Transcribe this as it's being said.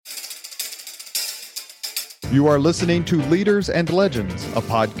You are listening to Leaders and Legends, a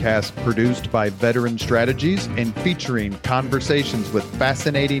podcast produced by Veteran Strategies and featuring conversations with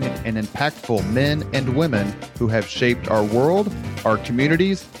fascinating and impactful men and women who have shaped our world, our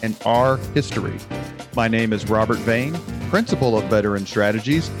communities, and our history. My name is Robert Vane, Principal of Veteran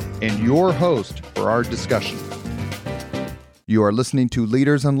Strategies, and your host for our discussion. You are listening to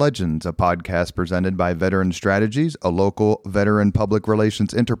Leaders and Legends, a podcast presented by Veteran Strategies, a local veteran public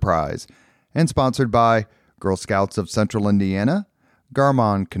relations enterprise, and sponsored by Girl Scouts of Central Indiana,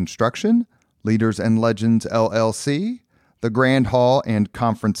 Garmon Construction, Leaders and Legends LLC, the Grand Hall and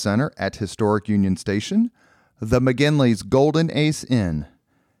Conference Center at Historic Union Station, the McGinley's Golden Ace Inn,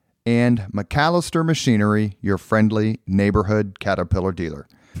 and McAllister Machinery, your friendly neighborhood Caterpillar dealer.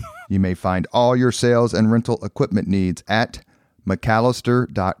 You may find all your sales and rental equipment needs at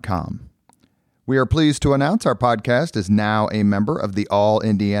McAllister.com. We are pleased to announce our podcast is now a member of the All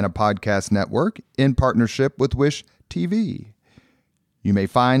Indiana Podcast Network in partnership with Wish TV. You may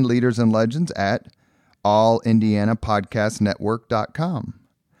find Leaders and Legends at allindianapodcastnetwork.com.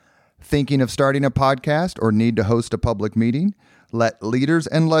 Thinking of starting a podcast or need to host a public meeting? Let Leaders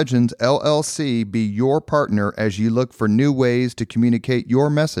and Legends LLC be your partner as you look for new ways to communicate your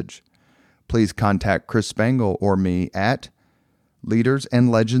message. Please contact Chris Spangle or me at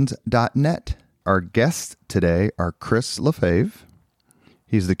leadersandlegends.net. Our guests today are Chris Lefebvre.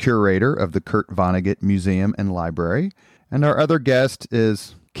 He's the curator of the Kurt Vonnegut Museum and Library. And our other guest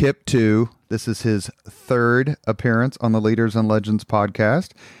is Kip Tu. This is his third appearance on the Leaders and Legends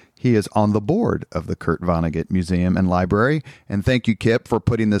podcast. He is on the board of the Kurt Vonnegut Museum and Library. And thank you, Kip, for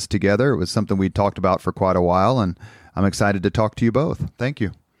putting this together. It was something we talked about for quite a while, and I'm excited to talk to you both. Thank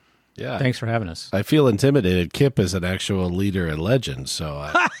you. Yeah. Thanks for having us. I feel intimidated. Kip is an actual leader and legend,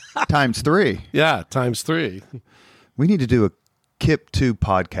 so Times three. Yeah, times three. We need to do a Kip 2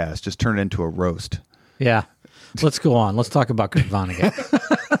 podcast, just turn it into a roast. Yeah. Let's go on. Let's talk about Kurt Vonnegut.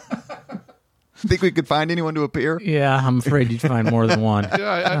 Think we could find anyone to appear? Yeah, I'm afraid you'd find more than one.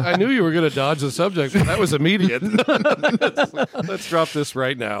 Yeah, I knew you were going to dodge the subject, but that was immediate. Let's drop this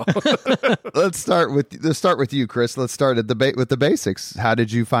right now. Let's start with you, Chris. Let's start at with the basics. How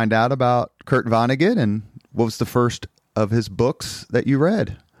did you find out about Kurt Vonnegut, and what was the first of his books that you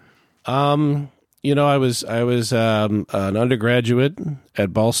read? I was an undergraduate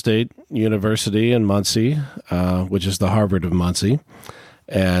at Ball State University in Muncie, which is the Harvard of Muncie.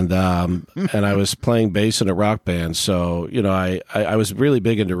 And I was playing bass in a rock band. So, I was really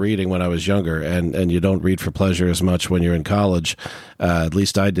big into reading when I was younger, and you don't read for pleasure as much when you're in college. At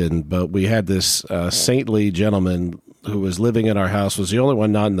least I didn't. But we had this saintly gentleman who was living in our house, was the only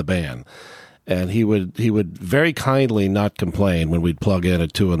one not in the band. And he would very kindly not complain when we'd plug in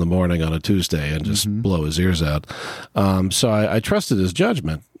at 2 a.m. on a Tuesday and just blow his ears out. So I trusted his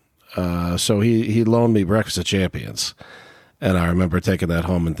judgment. So he loaned me Breakfast of Champions. And I remember taking that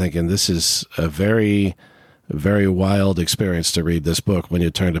home and thinking, this is a very, very wild experience to read this book when you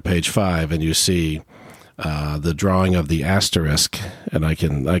turn to page 5 and you see the drawing of the asterisk, and I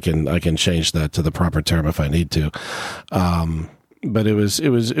can change that to the proper term if I need to. But it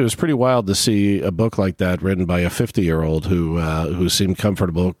was pretty wild to see a book like that written by a 50-year-old who seemed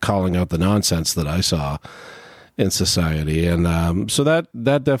comfortable calling out the nonsense that I saw in society. And so that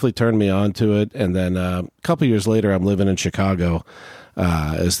definitely turned me on to it. And then a couple years later, I'm living in Chicago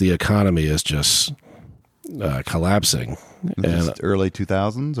as the economy is just collapsing. And early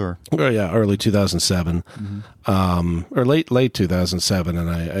 2000s or? Oh, yeah, early 2007 or late 2007.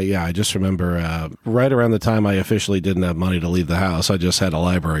 And I just remember right around the time I officially didn't have money to leave the house, I just had a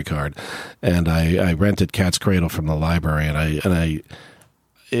library card. And I rented Cat's Cradle from the library. And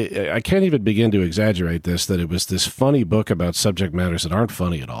I can't even begin to exaggerate this, that it was this funny book about subject matters that aren't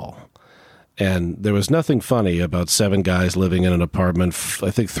funny at all. And there was nothing funny about 7 guys living in an apartment.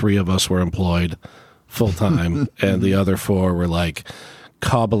 I think 3 of us were employed full-time, and the other 4 were like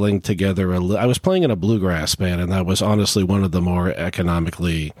cobbling together. I was playing in a bluegrass band, and that was honestly one of the more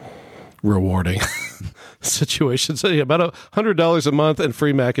economically rewarding situations. So, yeah, about $100 a month and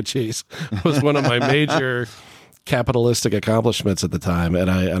free mac and cheese was one of my major capitalistic accomplishments at the time. And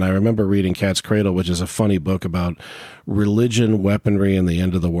I remember reading Cat's Cradle, which is a funny book about religion, weaponry, and the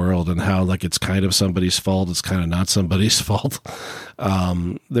end of the world, and how like it's kind of somebody's fault, it's kind of not somebody's fault.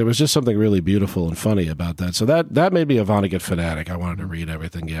 There was just something really beautiful and funny about that. So that made me a Vonnegut fanatic. I wanted to read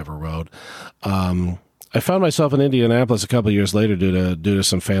everything he ever wrote. I found myself in Indianapolis a couple of years later due to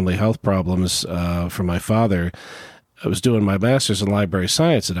some family health problems from my father. I was doing my master's in library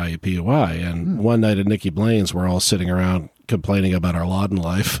science at IUPUI, and one night at Nikki Blaine's, we're all sitting around complaining about our lot in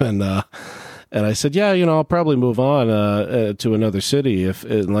life, and And I said, yeah, I'll probably move on to another city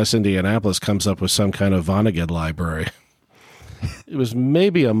unless Indianapolis comes up with some kind of Vonnegut library. It was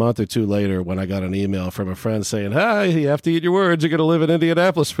maybe a month or two later when I got an email from a friend saying, hi, you have to eat your words. You're going to live in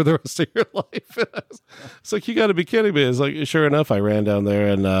Indianapolis for the rest of your life. It's like, you got to be kidding me. It's like, sure enough, I ran down there,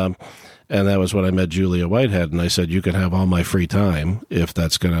 and that was when I met Julia Whitehead. And I said, you can have all my free time if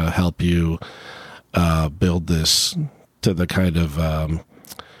that's going to help you build this to the kind of,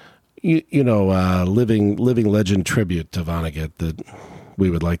 living legend tribute to Vonnegut that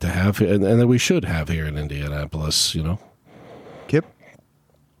we would like to have and that we should have here in Indianapolis, Kip?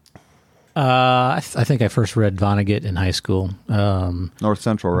 I think I first read Vonnegut in high school. North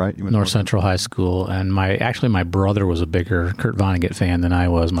Central, right? You went North Central High School, and my brother was a bigger Kurt Vonnegut fan than I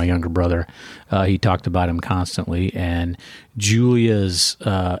was. My younger brother, he talked about him constantly. And Julia's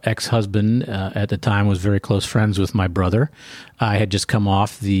ex-husband at the time was very close friends with my brother. I had just come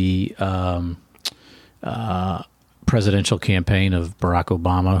off the presidential campaign of Barack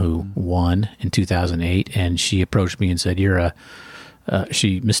Obama, who won in 2008, and she approached me and said,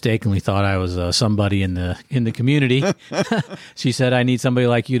 she mistakenly thought I was somebody in the community. She said, I need somebody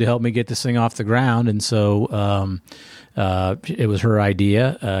like you to help me get this thing off the ground. And so it was her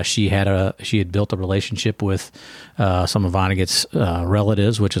idea. She had built a relationship with some of Vonnegut's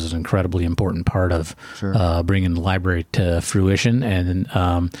relatives, which is an incredibly important part of bringing the library to fruition. And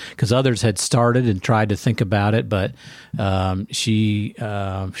because others had started and tried to think about it, but she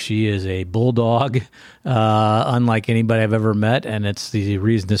is a bulldog, unlike anybody I've ever met, and it's the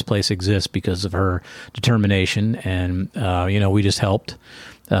reason this place exists because of her determination. And we just help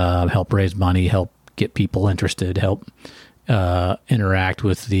raise money, help get people interested, help interact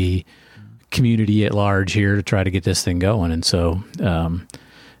with the community at large here to try to get this thing going. And so,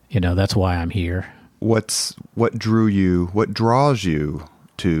 that's why I'm here. What draws you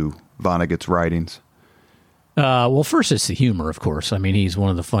to Vonnegut's writings? Well, first it's the humor, of course. I mean, he's one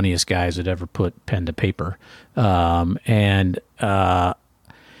of the funniest guys that ever put pen to paper. That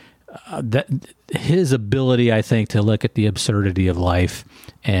his ability, I think, to look at the absurdity of life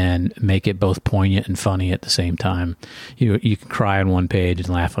and make it both poignant and funny at the same time. You can cry on one page and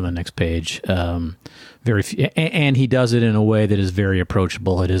laugh on the next page. And he does it in a way that is very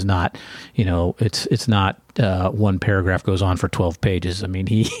approachable. It is not, it's not one paragraph goes on for 12 pages. I mean,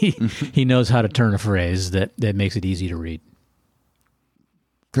 he knows how to turn a phrase that makes it easy to read.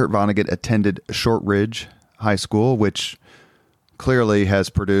 Kurt Vonnegut attended Shortridge High School, which clearly has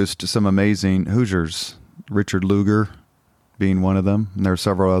produced some amazing Hoosiers, Richard Lugar being one of them, and there are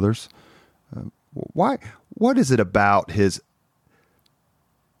several others. What is it about his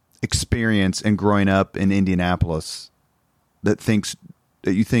experience in growing up in Indianapolis that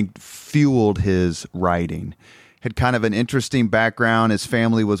you think fueled his writing? Had kind of an interesting background. His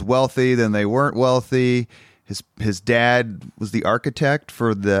family was wealthy, then they weren't wealthy. His dad was the architect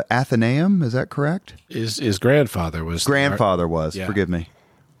for the Athenaeum. Is that correct? His grandfather was. Yeah. Forgive me.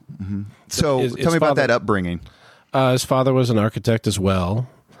 Mm-hmm. So tell me about that upbringing. His father was an architect as well.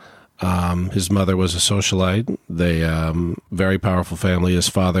 His mother was a socialite. They very powerful family. His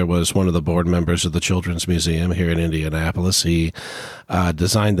father was one of the board members of the Children's Museum here in Indianapolis. He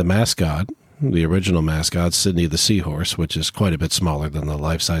designed the mascot, the original mascot, Sidney the Seahorse, which is quite a bit smaller than the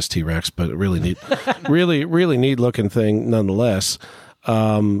life-size T-Rex, but really neat, really neat looking thing nonetheless.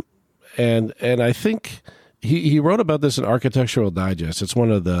 And I think he wrote about this in Architectural Digest. It's one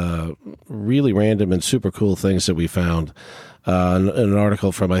of the really random and super cool things that we found in an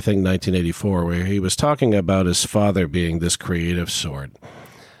article from, I think, 1984, where he was talking about his father being this creative sort.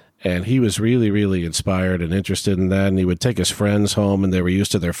 And he was really, really inspired and interested in that. And he would take his friends home, and they were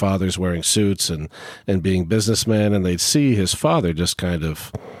used to their fathers wearing suits and being businessmen. And they'd see his father just kind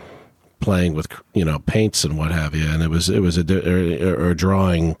of playing with, paints and what have you. And it was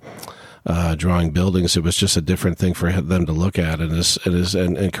drawing buildings. It was just a different thing for them to look at.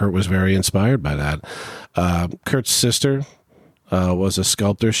 And Kurt was very inspired by that. Kurt's sister was a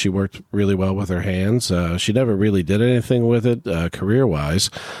sculptor. She worked really well with her hands. She never really did anything with it career-wise,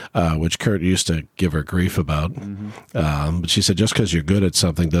 which Kurt used to give her grief about. Mm-hmm. But she said, just because you're good at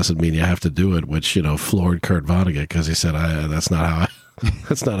something doesn't mean you have to do it, which, floored Kurt Vonnegut, because he said, that's not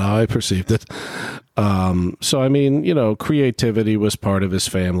how I perceived it. So, I mean, creativity was part of his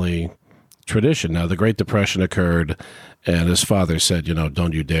family tradition. Now, the Great Depression occurred, and his father said,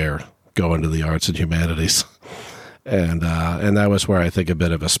 don't you dare go into the arts and humanities. And that was where I think a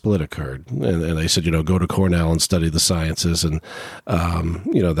bit of a split occurred. And they said, go to Cornell and study the sciences. And,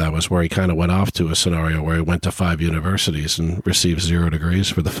 that was where he kind of went off to a scenario where he went to 5 universities and received 0 degrees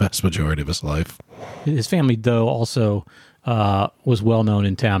for the vast majority of his life. His family, though, also was well known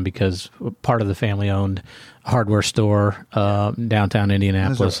in town because part of the family owned a hardware store downtown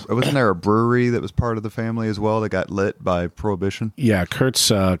Indianapolis. Wasn't there a brewery that was part of the family as well that got lit by Prohibition? Yeah,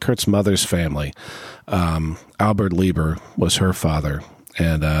 Kurt's mother's family. Albert Lieber was her father,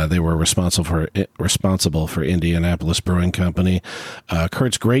 and they were responsible for Indianapolis Brewing Company.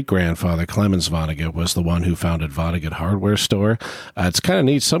 Kurt's great-grandfather, Clemens Vonnegut, was the one who founded Vonnegut Hardware Store. It's kind of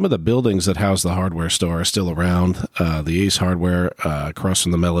neat. Some of the buildings that house the hardware store are still around. The Ace Hardware across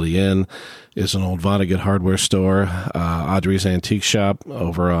from the Melody Inn is an old Vonnegut hardware store. Audrey's Antique Shop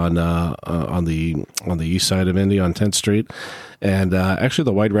over on the east side of Indy on 10th Street. And actually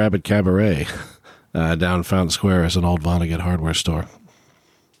the White Rabbit Cabaret down Fountain Square is an old Vonnegut hardware store.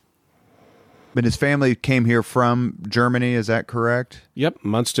 But his family came here from Germany, is that correct? Yep,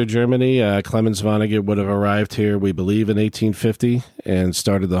 Munster, Germany. Clemens Vonnegut would have arrived here, we believe, in 1850 and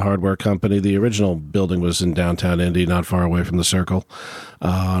started the hardware company. The original building was in downtown Indy, not far away from the Circle,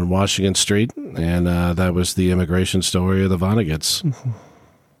 on Washington Street, and that was the immigration story of the Vonneguts.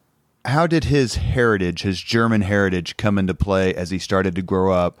 How did his heritage, his German heritage, come into play as he started to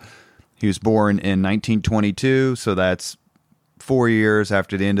grow up? He was born in 1922, so that's 4 years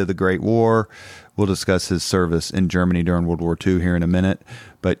after the end of the Great War. We'll discuss his service in Germany during World War II here in a minute.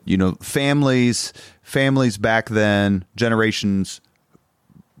 But, families back then, generations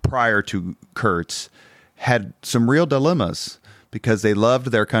prior to Kurt's, had some real dilemmas because they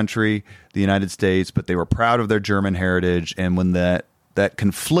loved their country, the United States, but they were proud of their German heritage. And when that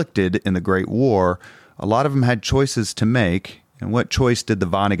conflicted in the Great War, a lot of them had choices to make. And what choice did the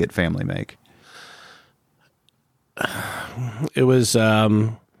Vonnegut family make? It was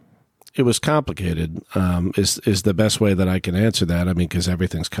complicated. Is the best way that I can answer that. I mean, because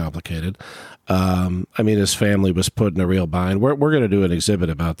everything's complicated. His family was put in a real bind. We're going to do an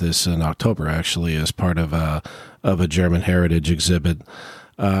exhibit about this in October, actually, as part of a German heritage exhibit.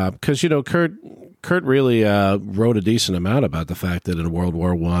 Because Kurt really wrote a decent amount about the fact that in World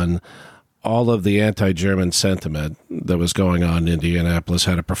War I, all of the anti-German sentiment that was going on in Indianapolis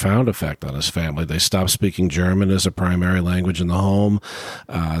had a profound effect on his family. They stopped speaking German as a primary language in the home.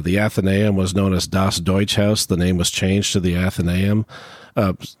 The Athenaeum was known as Das Deutschhaus. The name was changed to the Athenaeum.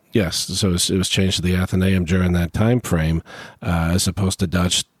 Yes, so it was changed to the Athenaeum during that time frame, as opposed to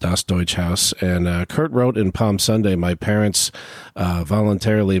Das Deutschhaus. And Kurt wrote in Palm Sunday, "My parents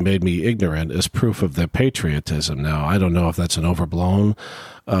voluntarily made me ignorant as proof of their patriotism." Now, I don't know if that's an overblown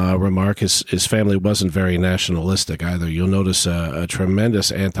remark. His family wasn't very nationalistic either. You'll notice a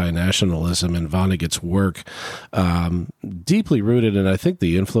tremendous anti-nationalism in Vonnegut's work, deeply rooted in, I think,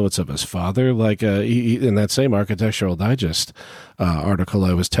 the influence of his father. Like in that same Architectural Digest article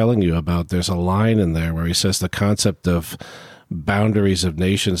I was telling you about, there's a line in there where he says the concept of boundaries of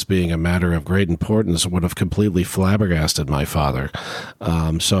nations being a matter of great importance would have completely flabbergasted my father.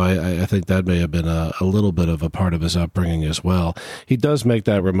 So I think that may have been a little bit of a part of his upbringing as well. He does make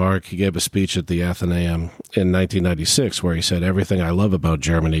that remark. He gave a speech at the Athenaeum in 1996 where he said, "Everything I love about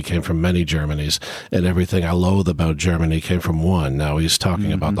Germany came from many Germanys, and everything I loathe about Germany came from one." Now he's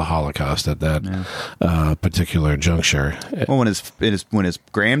talking about the Holocaust at that particular juncture. Well, when his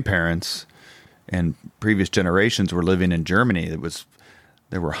grandparents and previous generations were living in Germany,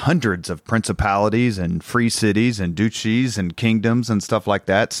 there were hundreds of principalities and free cities and duchies and kingdoms and stuff like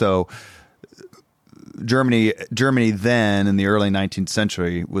that. So Germany then in the early 19th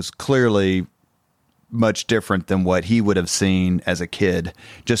century was clearly much different than what he would have seen as a kid,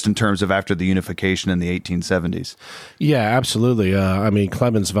 just in terms of after the unification in the 1870s. Yeah, absolutely.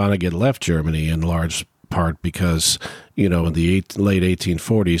 Clemens Vonnegut left Germany in large part because, in the late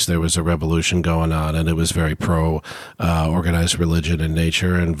 1840s, there was a revolution going on, and it was very pro-organized religion in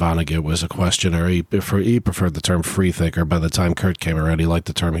nature, and Vonnegut was a questioner. He preferred the term freethinker. By the time Kurt came around, he liked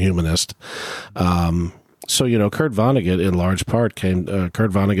the term humanist. So, Kurt Vonnegut, in large part, Kurt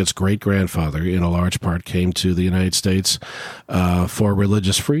Vonnegut's great-grandfather, in a large part, came to the United States for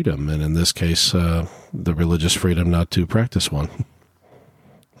religious freedom, and in this case, the religious freedom not to practice one.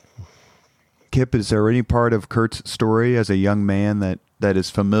 Kip, is there any part of Kurt's story as a young man that is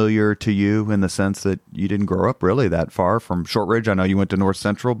familiar to you in the sense that you didn't grow up really that far from Shortridge? I know you went to North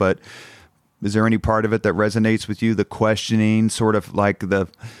Central, but is there any part of it that resonates with you? The questioning, sort of like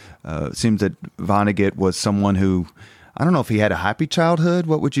seems that Vonnegut was someone who, I don't know if he had a happy childhood.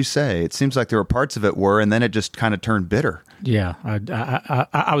 What would you say? It seems like there were parts of it and then it just kind of turned bitter. Yeah,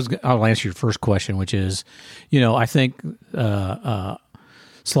 I'll answer your first question, which is, I think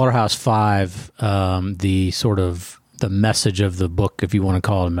Slaughterhouse-Five, the message of the book, if you want to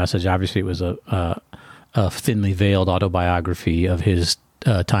call it a message, obviously it was a thinly veiled autobiography of his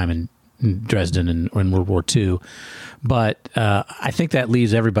time in Dresden in World War II. But I think that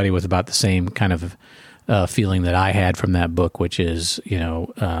leaves everybody with about the same kind of feeling that I had from that book, which is,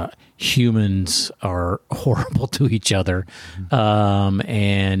 humans are horrible to each other,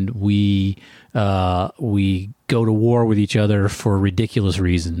 and we go to war with each other for ridiculous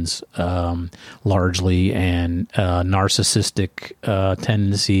reasons, largely, and narcissistic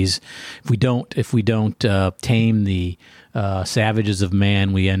tendencies. If we don't tame the savages of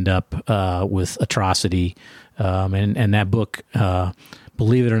man, we end up with atrocity. And that book,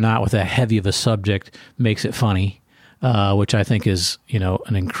 believe it or not, with that heavy of a subject, makes it funny, which I think is,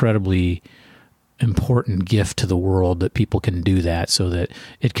 an incredibly important gift to the world, that people can do that, so that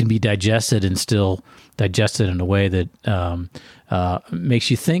it can be digested and still digested in a way that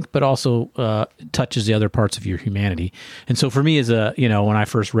makes you think, but also touches the other parts of your humanity. And so for me, when I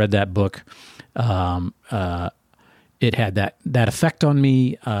first read that book, it had that effect on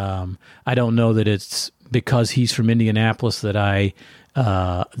me. I don't know that it's because he's from Indianapolis that I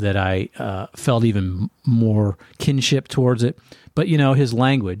felt even more kinship towards it. But, his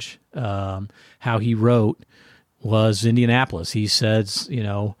language, how he wrote, was Indianapolis. He says,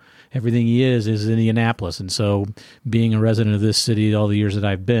 everything he is Indianapolis. And so being a resident of this city all the years that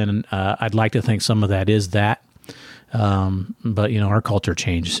I've been, I'd like to think some of that is that. But, our culture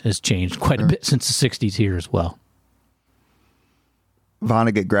has changed quite a bit since the 60s here as well.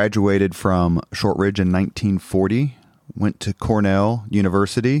 Vonnegut graduated from Shortridge in 1940, went to Cornell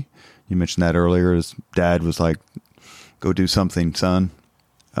University. You mentioned that earlier. His dad was like, go do something, son.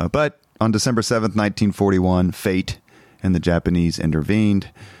 But on December 7th, 1941, fate and the Japanese intervened.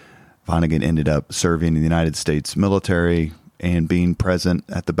 Vonnegut ended up serving in the United States military and being present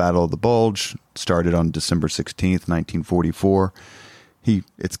at the Battle of the Bulge. Started on December 16th, 1944.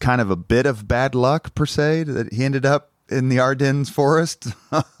 It's kind of a bit of bad luck, per se, that he ended up in the Ardennes forest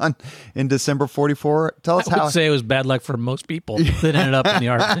in December 44. Tell us how. I would say it was bad luck for most people that ended up in the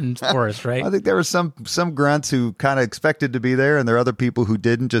Ardennes forest, right? I think there were some grunts who kind of expected to be there, and there are other people who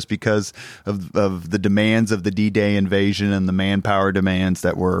didn't, just because of the demands of the D-Day invasion and the manpower demands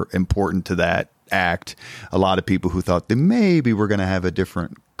that were important to that act. A lot of people who thought they maybe were going to have a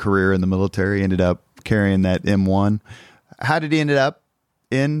different career in the military ended up carrying that M1. How did he end up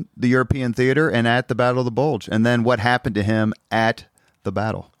in the European theater and at the Battle of the Bulge? And then what happened to him at the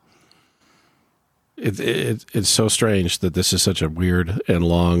battle? It's so strange that this is such a weird and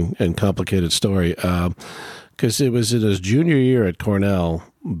long and complicated story, because it was in his junior year at Cornell,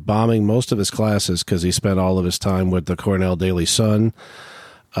 bombing most of his classes because he spent all of his time with the Cornell Daily Sun,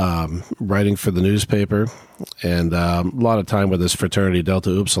 writing for the newspaper, and a lot of time with his fraternity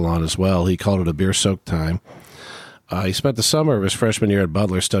Delta Upsilon as well. He called it a beer-soaked time. He spent the summer of his freshman year at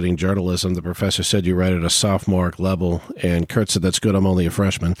Butler studying journalism. The professor said, you write at a sophomoric level. And Kurt said, that's good, I'm only a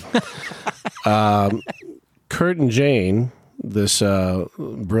freshman. Kurt and Jane, this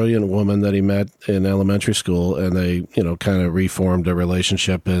brilliant woman that he met in elementary school, and they, kind of reformed a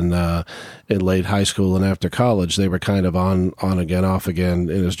relationship in late high school and after college. They were kind of on again, off again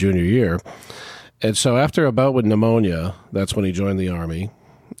in his junior year. And so after a bout with pneumonia, that's when he joined the Army.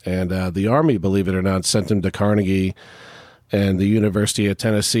 And the Army, believe it or not, sent him to Carnegie and the University of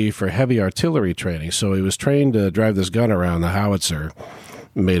Tennessee for heavy artillery training. So he was trained to drive this gun around. The howitzer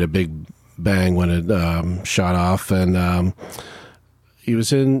made a big bang when it shot off. And he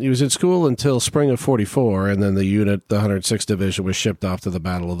was in school until spring of 44, and then the unit, the 106th Division, was shipped off to the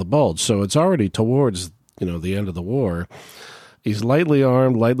Battle of the Bulge. So it's already towards the end of the war. He's lightly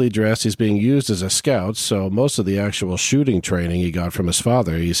armed, lightly dressed. He's being used as a scout, so most of the actual shooting training he got from his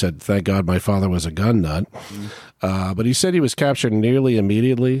father. He said, thank God my father was a gun nut. But he said he was captured nearly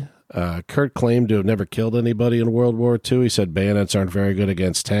immediately. Kurt claimed to have never killed anybody in World War II. He said bayonets aren't very good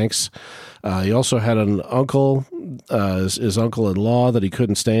against tanks. He also had an uncle, his uncle-in-law, that he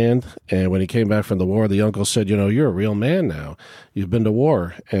couldn't stand. And when he came back from the war, the uncle said, you're a real man now. You've been to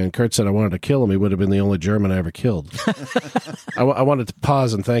war. And Kurt said, I wanted to kill him. He would have been the only German I ever killed. I wanted to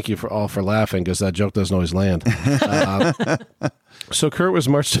pause and thank you for laughing, because that joke doesn't always land. So Kurt was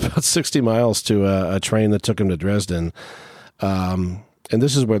marched about 60 miles to a train that took him to Dresden. And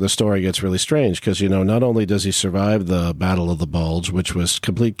this is where the story gets really strange, because, not only does he survive the Battle of the Bulge, which was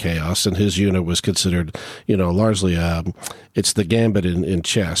complete chaos, and his unit was considered, largely, it's the gambit in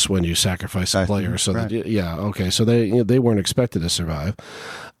chess when you sacrifice a player. So, right. So they weren't expected to survive.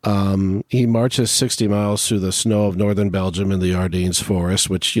 He marches 60 miles through the snow of northern Belgium in the Ardennes forest,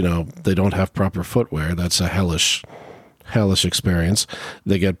 which, they don't have proper footwear. That's a hellish hellish experience.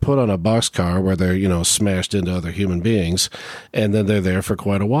 They get put on a boxcar where they're, smashed into other human beings, and then they're there for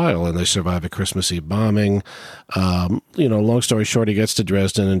quite a while, and they survive a Christmas Eve bombing. Long story short, he gets to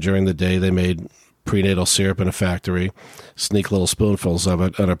Dresden, and during the day they made prenatal syrup in a factory, sneak little spoonfuls of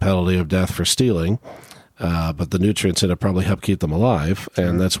it under penalty of death for stealing. But the nutrients in it probably helped keep them alive,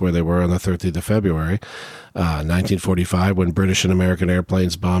 and that's where they were on the 13th of February, 1945, when British and American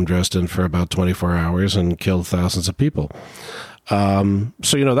airplanes bombed Dresden for about 24 hours and killed thousands of people.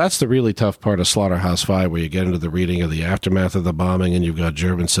 That's the really tough part of Slaughterhouse-Five, where you get into the reading of the aftermath of the bombing, and you've got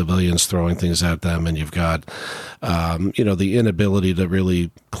German civilians throwing things at them, and you've got, the inability to really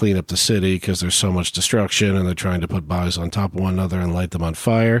clean up the city because there's so much destruction, and they're trying to put bodies on top of one another and light them on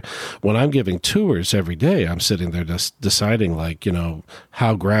fire. When I'm giving tours every day, I'm sitting there just deciding,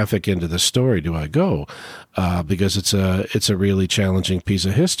 how graphic into the story do I go? Because it's a really challenging piece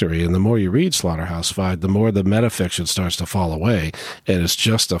of history, and the more you read Slaughterhouse-Five, the more the metafiction starts to fall away, and it's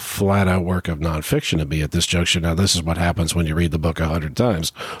just a flat-out work of nonfiction to me at this juncture. Now, this is what happens when you read the book 100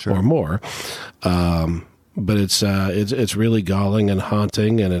 times or more. But it's really galling and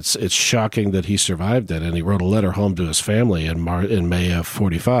haunting, and it's shocking that he survived it. And he wrote a letter home to his family in May of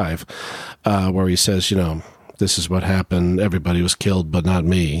 45, where he says, this is what happened. Everybody was killed, but not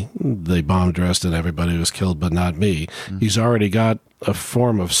me. They bombed Dresden. Everybody was killed, but not me. Mm-hmm. He's already got a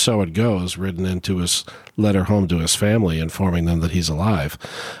form of "So It Goes" written into his letter home to his family, informing them that he's alive.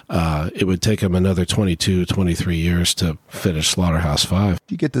 It would take him another 22, 23 years to finish Slaughterhouse-Five.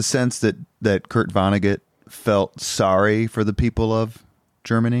 Do you get the sense that Kurt Vonnegut felt sorry for the people of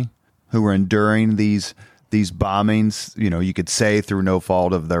Germany who were enduring these bombings, you could say through no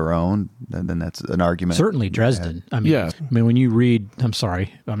fault of their own, and then that's an argument. Certainly Dresden. I mean, when you read, I'm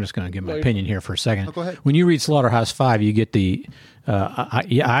sorry, I'm just going to give my opinion here for a second. Oh, go ahead. When you read Slaughterhouse-Five, you get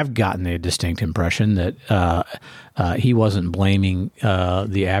I've gotten the distinct impression that he wasn't blaming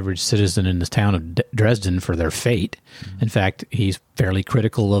the average citizen in the town of Dresden for their fate. Mm-hmm. In fact, he's fairly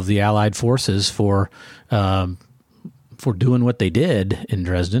critical of the Allied forces for doing what they did in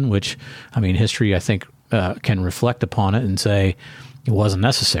Dresden, which, history, I think, can reflect upon it and say it wasn't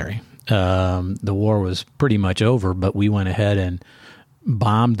necessary. The war was pretty much over, but we went ahead and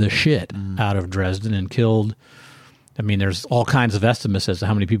bombed the shit out of Dresden and killed. There's all kinds of estimates as to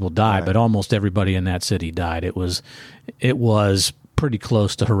how many people died, but almost everybody in that city died. It was pretty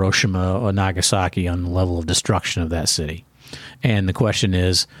close to Hiroshima or Nagasaki on the level of destruction of that city. And the question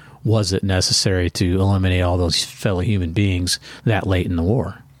is, was it necessary to eliminate all those fellow human beings that late in the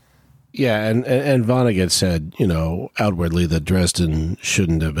war? Yeah, and Vonnegut said, outwardly that Dresden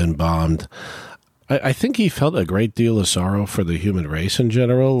shouldn't have been bombed. I think he felt a great deal of sorrow for the human race in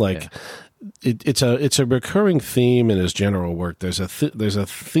general. It's a recurring theme in his general work. There's a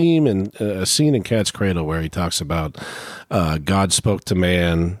theme in a scene in Cat's Cradle where he talks about God spoke to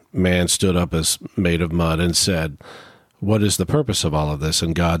man, man stood up as made of mud and said, "What is the purpose of all of this?"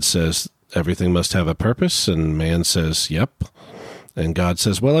 And God says, "Everything must have a purpose." And man says, "Yep." And God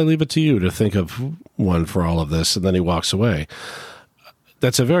says, "Well, I leave it to you to think of one for all of this." And then he walks away.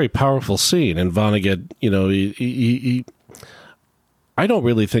 That's a very powerful scene. And Vonnegut, I don't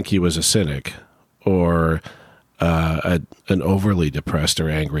really think he was a cynic or an overly depressed or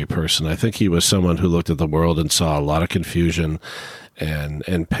angry person. I think he was someone who looked at the world and saw a lot of confusion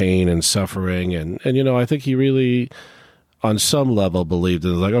and pain and suffering. And I think he really, on some level, believed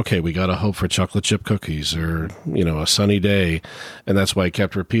in okay, we got to hope for chocolate chip cookies or, a sunny day. And that's why he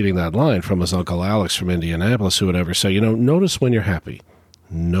kept repeating that line from his Uncle Alex from Indianapolis, who would ever say, notice when you're happy.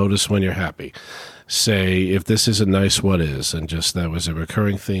 Notice when you're happy. Say, if this isn't nice, what is? And just that was a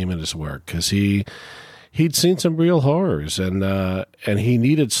recurring theme in his work, because he'd seen some real horrors, and he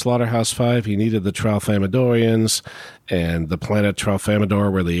needed Slaughterhouse-Five. He needed the Tralfamadorians and the planet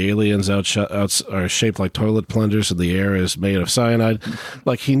Tralfamador, where the aliens are shaped like toilet plungers and the air is made of cyanide.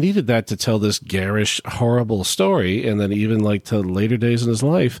 He needed that to tell this garish, horrible story. And then even to later days in his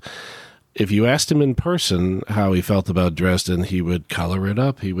life, if you asked him in person how he felt about Dresden, he would color it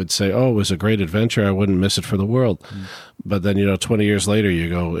up. He would say, "Oh, it was a great adventure. I wouldn't miss it for the world." But then, 20 years later, you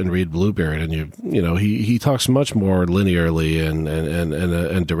go and read Bluebeard, and he talks much more linearly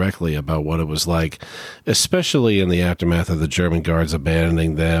and directly about what it was like, especially in the aftermath of the German guards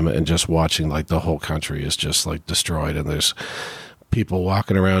abandoning them and just watching the whole country is just destroyed, and there's people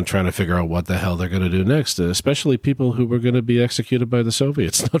walking around trying to figure out what the hell they're going to do next, especially people who were going to be executed by the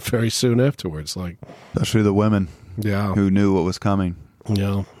Soviets not very soon afterwards. Especially the women who knew what was coming.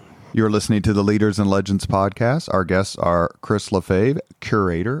 Yeah. You're listening to the Leaders and Legends podcast. Our guests are Chris Lefebvre,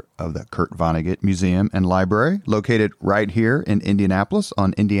 curator of the Kurt Vonnegut Museum and Library, located right here in Indianapolis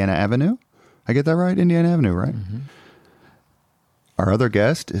on Indiana Avenue. I get that right? Indiana Avenue, right? Mm-hmm. Our other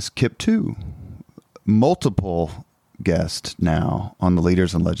guest is Kip 2. Multiple guest now on the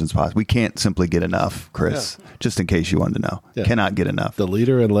Leaders and Legends podcast. We can't simply get enough, Chris, just in case you wanted to know. Yeah. Cannot get enough. The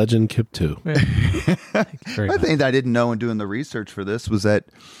leader and legend Kip 2. One thing that I didn't know in doing the research for this was that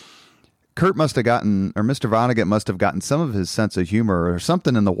Kurt must have gotten, or Mr. Vonnegut must have gotten some of his sense of humor or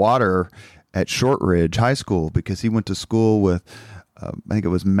something in the water at Shortridge High School, because he went to school with, I think it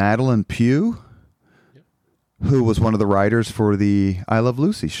was Madeline Pugh, who was one of the writers for the I Love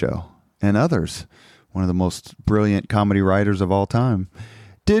Lucy show, and others. One of the most brilliant comedy writers of all time.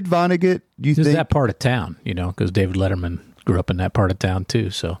 Did Vonnegut, do you think... that part of town, because David Letterman grew up in that part of town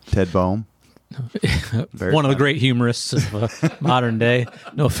too. So Ted Boehm. One of the great humorists of modern day.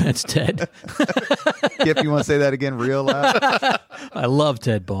 No offense, Ted. Kip, you want to say that again real loud? I love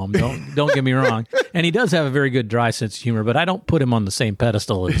Ted Boehm. Don't get me wrong. And he does have a very good dry sense of humor, but I don't put him on the same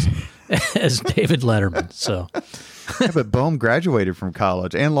pedestal as David Letterman. So... Yeah, but Boehm graduated from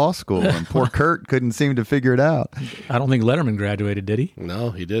college and law school, and poor Kurt couldn't seem to figure it out. I don't think Letterman graduated, did he?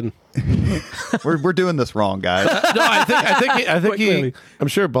 No, he didn't. We're doing this wrong, guys. No, I think he. I'm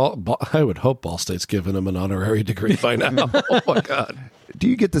sure. I would hope Ball State's given him an honorary degree by now. Oh my God! Do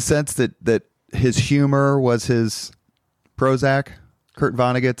you get the sense that his humor was his Prozac? Kurt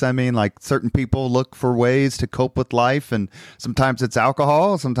Vonnegut's, I mean, like certain people look for ways to cope with life, and sometimes it's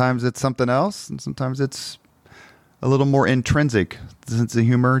alcohol, sometimes it's something else, and sometimes it's a little more intrinsic sense of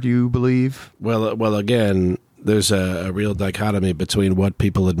humor, do you believe? Well, again, there's a real dichotomy between what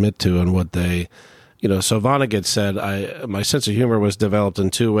people admit to and what they, so Vonnegut said, my sense of humor was developed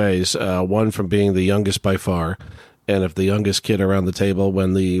in two ways. One, from being the youngest by far. And if the youngest kid around the table,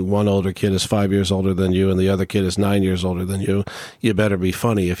 when the one older kid is 5 years older than you and the other kid is 9 years older than you, you better be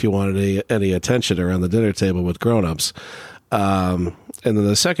funny if you wanted any attention around the dinner table with grown-ups. And then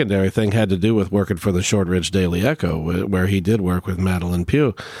the secondary thing had to do with working for the Shortridge Daily Echo, where he did work with Madeline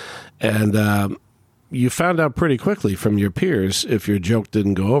Pugh. And you found out pretty quickly from your peers if your joke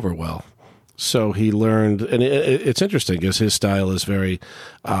didn't go over well. So he learned, and it's interesting because his style is very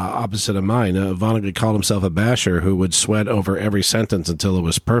opposite of mine. Vonnegut called himself a basher who would sweat over every sentence until it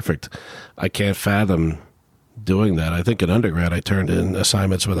was perfect. I can't fathom doing that. I think in undergrad I turned in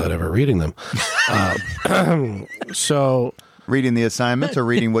assignments without ever reading them. So... Reading the assignments or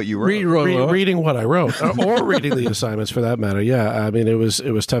reading what you wrote? Reading what I wrote, or reading the assignments for that matter. Yeah, I mean, it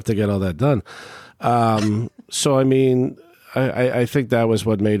was tough to get all that done. So, I mean, I think that was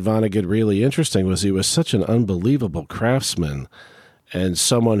what made Vonnegut really interesting, was he was such an unbelievable craftsman and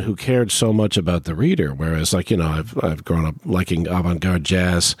someone who cared so much about the reader. Whereas, like, I've grown up liking avant-garde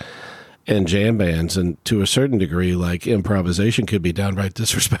jazz and jam bands, and to a certain degree, like, improvisation could be downright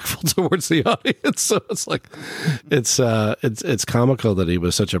disrespectful towards the audience. So it's like, it's comical that he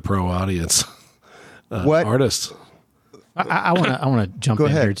was such a pro audience artist. I want to jump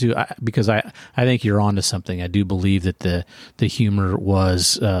in here too, because I think you're onto something. I do believe that the humor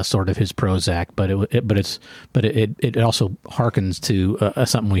was sort of his Prozac, but it also harkens to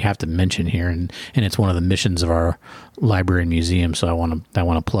something we have to mention here, and it's one of the missions of our library and museum. So I want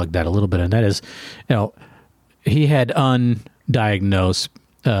to plug that a little bit, and that is, he had undiagnosed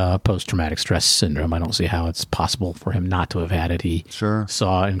post-traumatic stress syndrome. I don't see how it's possible for him not to have had it. He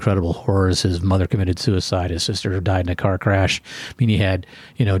saw incredible horrors. His mother committed suicide. His sister died in a car crash. I mean, he had,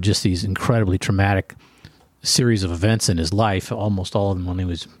 just these incredibly traumatic series of events in his life, almost all of them when he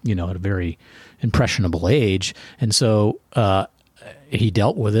was, at a very impressionable age. And so he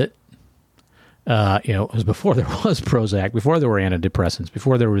dealt with it. It was before there was Prozac, before there were antidepressants,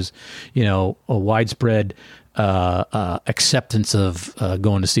 before there was, a widespread acceptance of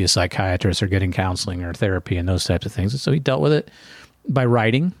going to see a psychiatrist or getting counseling or therapy and those types of things. And so he dealt with it by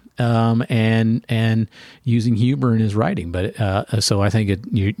writing and using humor in his writing. But so I think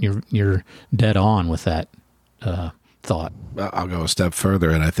you're dead on with that thought. I'll go a step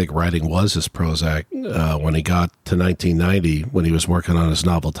further, and I think writing was his Prozac. When he got to 1990, when he was working on his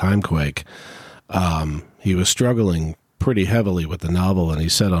novel Timequake, he was struggling pretty heavily with the novel, and he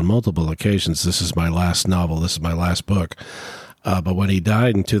said on multiple occasions, "This is my last novel, this is my last book." But when he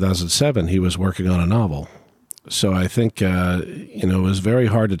died in 2007, he was working on a novel. So I think, it was very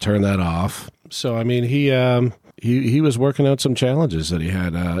hard to turn that off. So, I mean, he was working out some challenges that he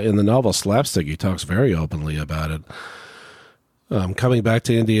had. In the novel Slapstick, he talks very openly about it. Coming back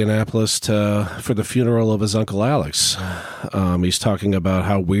to Indianapolis for the funeral of his Uncle Alex. He's talking about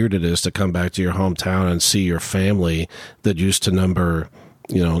how weird it is to come back to your hometown and see your family that used to number,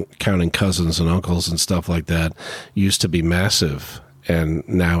 counting cousins and uncles and stuff like that, used to be massive. and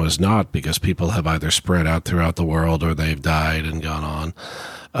now is not, because people have either spread out throughout the world or they've died and gone on.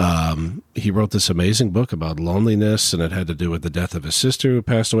 He wrote this amazing book about loneliness, and it had to do with the death of his sister who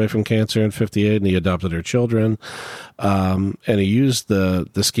passed away from cancer in 1958, and he adopted her children. And he used the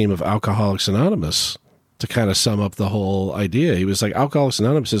scheme of Alcoholics Anonymous to kind of sum up the whole idea. He was like, Alcoholics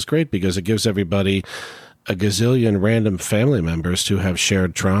Anonymous is great because it gives everybody a gazillion random family members who have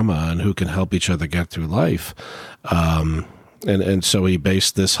shared trauma and who can help each other get through life. And so he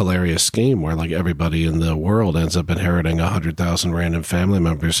based this hilarious scheme where, like, everybody in the world ends up inheriting 100,000 random family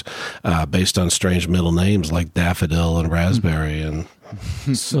members based on strange middle names like Daffodil and Raspberry. And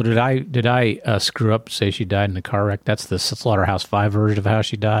So did I screw up? Say she died in a car wreck? That's the Slaughterhouse-Five version of how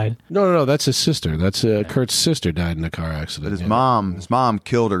she died. no, that's his sister. That's Kurt's sister died in a car accident. But his mom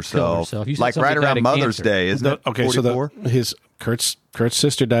killed herself. You said Like right somebody died around of Mother's cancer. Day, isn't it? Okay, 44? so Kurt's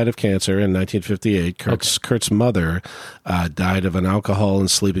sister died of cancer in 1958. Kurt's mother died of an alcohol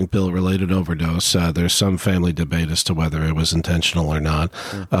and sleeping pill related overdose. There's some family debate as to whether it was intentional or not.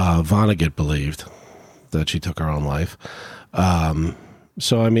 Vonnegut believed that she took her own life.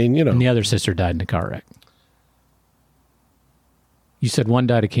 So I mean, you know, And the other sister died in a car wreck. You said one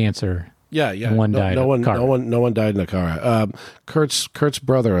died of cancer. yeah. And one died No in a car wreck. one died in a car. Kurt's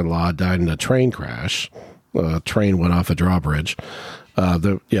brother-in-law died in a train crash. A train went off a drawbridge. A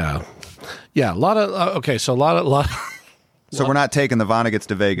lot of okay. So a lot. So we're not taking the Vonnegut's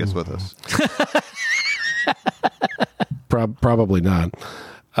to Vegas with us. Probably not.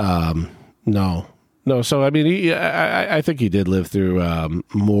 No. So I mean, I think he did live through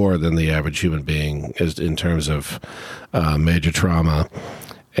more than the average human being in terms of major trauma.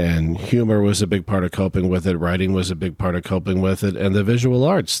 And humor was a big part of coping with it. Writing was a big part of coping with it. And the visual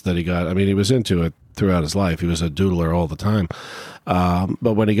arts that he got. I mean, he was into it throughout his life. He was a doodler all the time.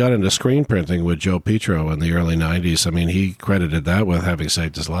 But when he got into screen printing with Joe Petro in the early 90s, I mean, he credited that with having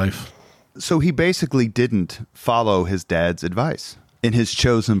saved his life. So he basically didn't follow his dad's advice in his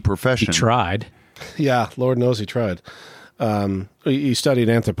chosen He profession. tried. Yeah, Lord knows he tried. He studied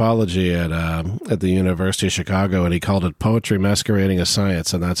anthropology at the University of Chicago, and he called it poetry masquerading as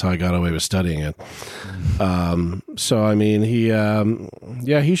science, and that's how I got away with studying it. So, I mean,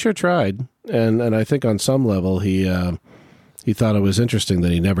 he sure tried, and I think on some level he thought it was interesting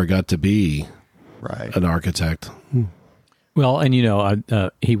that he never got to be Right. an architect. Well, and you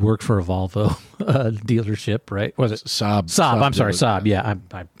know, he worked for a Volvo dealership, right? Was it Saab. Saab? I'm sorry, Saab. Yeah,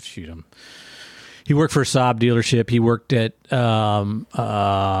 I shoot him. He worked for a Saab dealership. He worked at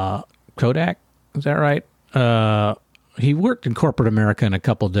Kodak. Is that right? He worked in corporate America in a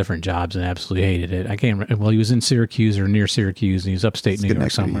couple of different jobs and absolutely hated it. I can't remember. Well, he was in Syracuse or near Syracuse, and he was upstate New York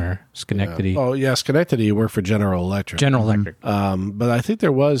somewhere. Schenectady. Oh, yeah, Schenectady. He worked for General Electric. General Electric. But I think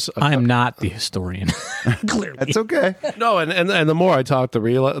there was... I am not the historian, clearly. That's okay. No, and the more I talk,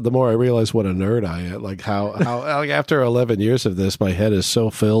 the more I realize what a nerd I am. Like how like after 11 years of this, my head is so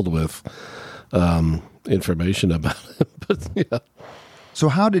filled with information about it. But yeah, So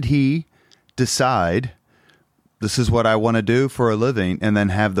how did he decide this is what I want to do for a living and then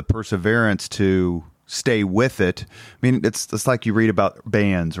have the perseverance to stay with it? I mean, it's like you read about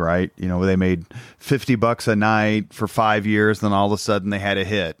bands, right? You know, where they made $50 a night for 5 years, then all of a sudden they had a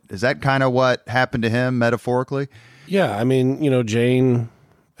hit. Is that kind of what happened to him metaphorically? yeah. I mean, you know, Jane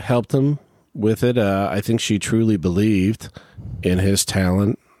helped him with it. I think she truly believed in his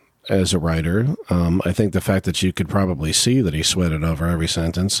talent as a writer. I think the fact that you could probably see that he sweated over every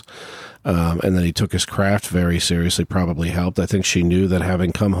sentence, and that he took his craft very seriously probably helped. I think she knew that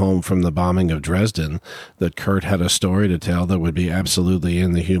having come home from the bombing of Dresden, that Kurt had a story to tell that would be absolutely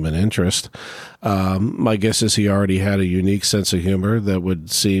in the human interest. My guess is he already had a unique sense of humor that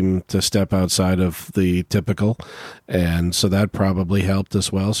would seem to step outside of the typical, and so that probably helped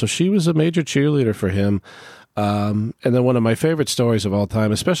as well. So she was a major cheerleader for him. And then one of my favorite stories of all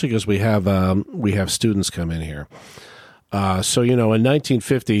time, especially because we have students come in here. So, you know, in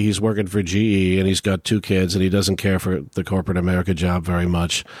 1950, he's working for GE and he's got 2 kids and he doesn't care for the corporate America job very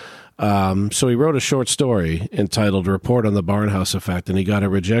much. So he wrote a short story entitled Report on the Barnhouse Effect, and he got a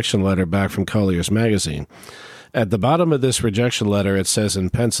rejection letter back from Collier's Magazine. At the bottom of this rejection letter, it says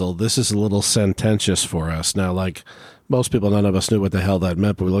in pencil, "This is a little sententious for us." Now, like most people, none of us knew what the hell that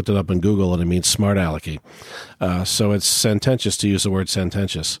meant, but we looked it up in Google and it means smart alecky. So it's sententious to use the word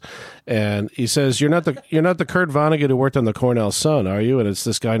sententious. And he says, you're not the Kurt Vonnegut who worked on the Cornell Sun, are you? And it's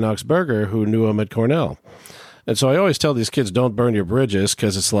this guy Knox Berger who knew him at Cornell. And so I always tell these kids, don't burn your bridges,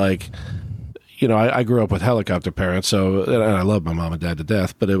 because it's like, you know, I grew up with helicopter parents, so, and I love my mom and dad to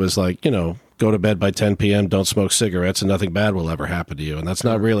death, but it was like, you know, go to bed by 10 p.m., don't smoke cigarettes, and nothing bad will ever happen to you. And that's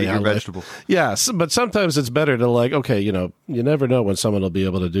not really Eat how your vegetables. Yes, but sometimes it's better to okay, you never know when someone will be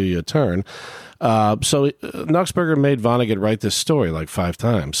able to do you a turn. So Nuxberger made Vonnegut write this story 5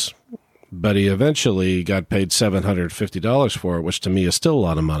 times. But he eventually got paid $750 for it, which to me is still a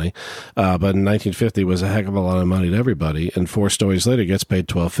lot of money. But in 1950 was a heck of a lot of money to everybody. And 4 stories later, gets paid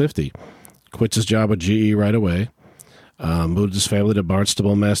 $12.50. Quits his job with GE right away. Moved his family to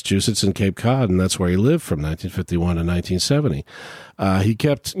Barnstable, Massachusetts, and Cape Cod, and that's where he lived from 1951 to 1970. He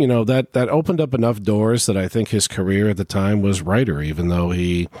kept, that opened up enough doors that I think his career at the time was writer, even though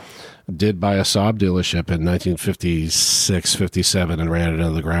he did buy a Saab dealership in 1956, 57, and ran it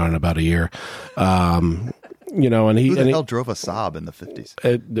into the ground in about a year. And he Who the hell drove a Saab in the 50s?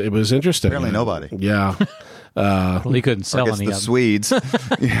 It was interesting. Apparently nobody. Yeah. Well, he couldn't sell any the of them. Swedes.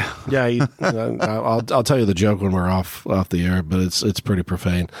 Yeah. Yeah, I'll tell you the joke when we're off the air, but it's pretty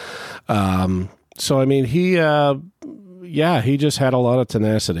profane. So I mean, he just had a lot of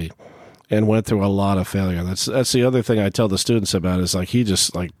tenacity and went through a lot of failure. That's the other thing I tell the students about is he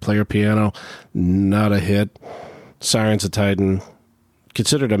just Player Piano, not a hit. Sirens of Titan,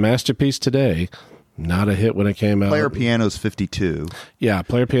 considered a masterpiece today. Not a hit when it came out. Player Piano's 52. Yeah,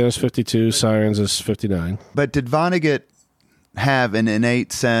 Player Piano's 52, Sirens is 59. But did Vonnegut have an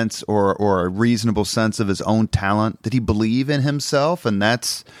innate sense or a reasonable sense of his own talent? Did he believe in himself? And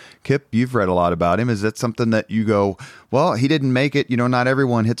that's, Kip, you've read a lot about him. Is that something that you go, well, he didn't make it. Not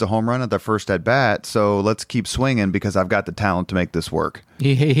everyone hits a home run at their first at bat, so let's keep swinging because I've got the talent to make this work.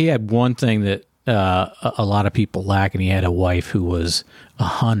 He had one thing that a lot of people lack, and he had a wife who was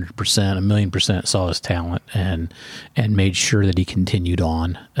 100%, 1,000,000% saw his talent and made sure that he continued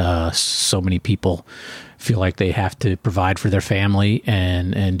on. So many people feel like they have to provide for their family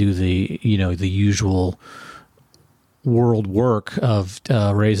and do the usual world work of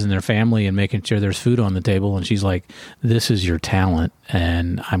raising their family and making sure there's food on the table. And she's like, this is your talent,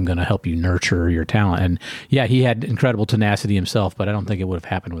 and I'm going to help you nurture your talent. And yeah, he had incredible tenacity himself, but I don't think it would have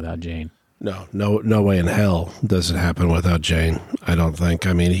happened without Jane. No way in hell does it happen without Jane. I don't think.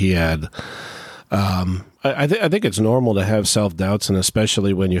 I mean, he had. I think it's normal to have self-doubts, and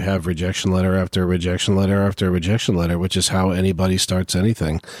especially when you have rejection letter after rejection letter after rejection letter, which is how anybody starts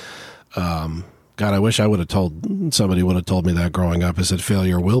anything. God, I wish I would have somebody would have told me that growing up, is that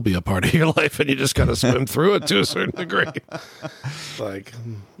failure will be a part of your life, and you just got to swim through it to a certain degree.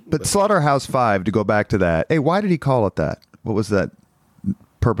 But Slaughterhouse-Five, to go back to that, hey, why did he call it that? What was that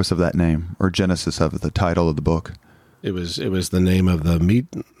purpose of that name, or genesis of the title of the book? It was the name of the meat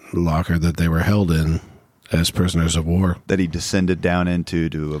locker that they were held in as prisoners of war. That he descended down into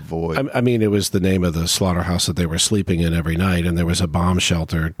to avoid. I mean, it was the name of the slaughterhouse that they were sleeping in every night, and there was a bomb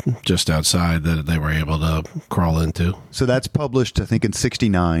shelter just outside that they were able to crawl into. So that's published, I think, in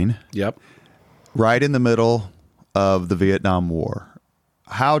 1969. Yep. Right in the middle of the Vietnam War.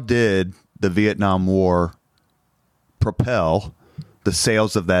 How did the Vietnam War propel the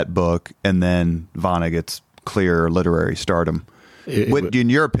sales of that book and then Vonnegut's clear literary stardom? In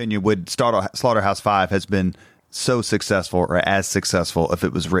your opinion, would Slaughterhouse-Five has been so successful or as successful if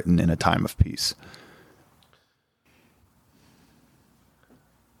it was written in a time of peace?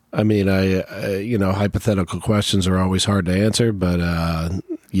 I mean, hypothetical questions are always hard to answer, but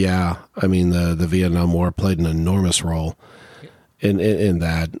yeah, I mean, the Vietnam War played an enormous role in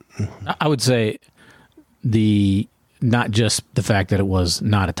that. I would say not just the fact that it was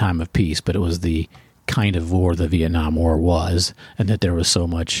not a time of peace, but it was the kind of war the Vietnam War was, and that there was so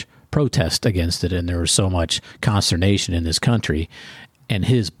much protest against it, and there was so much consternation in this country. And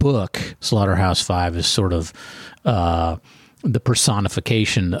his book, Slaughterhouse-Five, is sort of the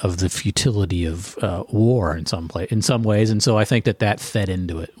personification of the futility of war in some ways. And so I think that fed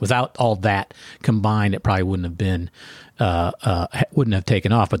into it. Without all that combined, it probably wouldn't have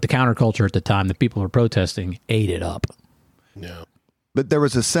taken off. But the counterculture at the time, the people who were protesting, ate it up. Yeah. But there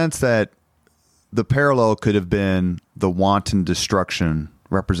was a sense that the parallel could have been the wanton destruction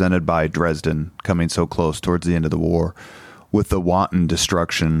represented by Dresden coming so close towards the end of the war, with the wanton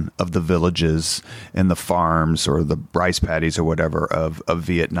destruction of the villages and the farms or the rice paddies or whatever of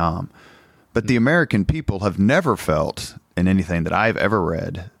Vietnam. But the American people have never felt, in anything that I've ever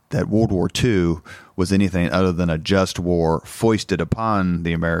read, that World War II was anything other than a just war foisted upon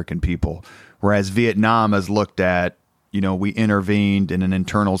the American people, whereas Vietnam is looked at, we intervened in an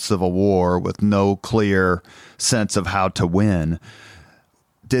internal civil war with no clear sense of how to win.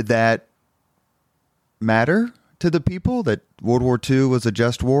 Did that matter to the people, that World War II was a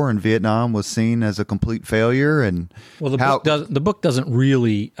just war and Vietnam was seen as a complete failure? And the book doesn't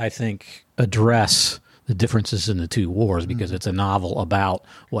really, I think, address the differences in the two wars, because it's a novel about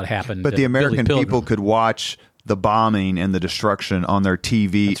what happened. But to the American Billy people Pilgrim. could watch the bombing and the destruction on their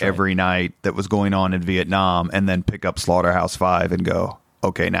TV every night that was going on in Vietnam, and then pick up Slaughterhouse-Five and go,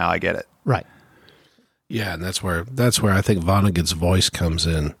 okay, now I get it. Right. Yeah, and that's where I think Vonnegut's voice comes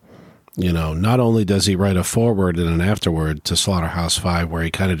in. You know, not only does he write a foreword and an afterword to Slaughterhouse-Five, where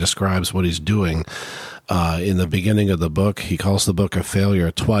he kind of describes what he's doing. In the beginning of the book, he calls the book a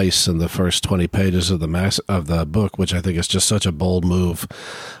failure twice in the first 20 pages of the book, which I think is just such a bold move.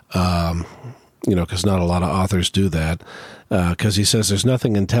 You know, because not a lot of authors do that. Because he says there's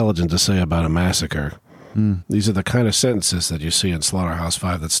nothing intelligent to say about a massacre. These are the kind of sentences that you see in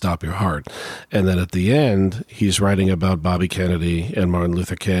Slaughterhouse-Five that stop your heart. And then at the end, he's writing about Bobby Kennedy and Martin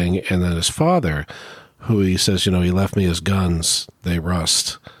Luther King, and then his father, who he says, you know, he left me his guns, they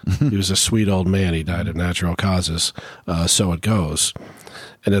rust. He was a sweet old man. He died of natural causes. So it goes.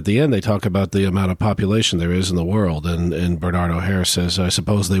 And at the end, they talk about the amount of population there is in the world. And Bernard O'Hare says, I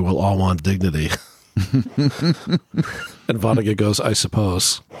suppose they will all want dignity. And Vonnegut goes, I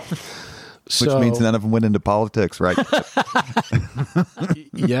suppose. Which means none of them went into politics, right?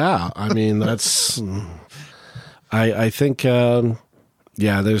 Yeah. I mean, that's... I think...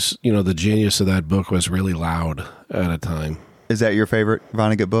 yeah, there's, you know, the genius of that book was really loud at a time. Is that your favorite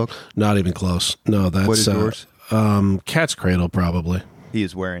Vonnegut book? Not even close. No, that's... What is yours? Cat's Cradle, probably. He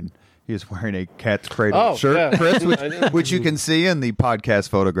is wearing a Cat's Cradle shirt, yeah. Chris, which you can see in the podcast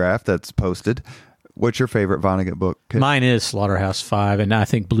photograph that's posted. What's your favorite Vonnegut book? Mine is Slaughterhouse-Five, and I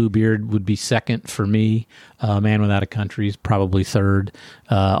think Bluebeard would be second for me. Man Without a Country is probably third.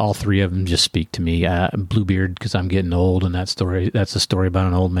 All three of them just speak to me. Bluebeard, because I'm getting old, and that's a story about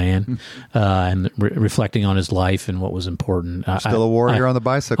an old man and reflecting on his life and what was important. Still a warrior on the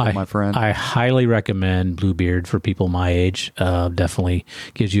bicycle, my friend. I highly recommend Bluebeard for people my age. Definitely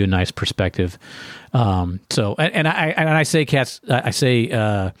gives you a nice perspective. I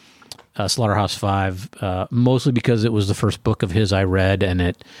say Slaughterhouse-Five, mostly because it was the first book of his I read, and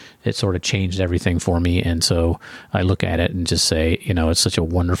it sort of changed everything for me. And so I look at it and just say, you know, it's such a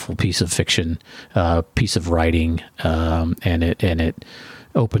wonderful piece of fiction, piece of writing, and it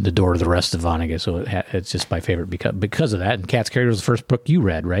opened the door to the rest of Vonnegut. So it's just my favorite because of that. And Cat's Cradle was the first book you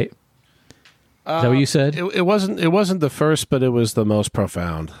read, right? Is that what you said? It wasn't the first, but it was the most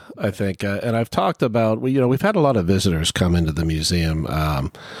profound, I think. And I've talked about, you know, we've had a lot of visitors come into the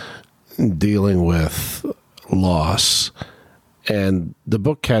museum dealing with loss, and the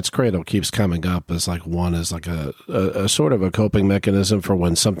book Cat's Cradle keeps coming up as like a sort of a coping mechanism for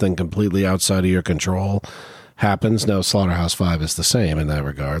when something completely outside of your control happens. Now, Slaughterhouse-Five is the same in that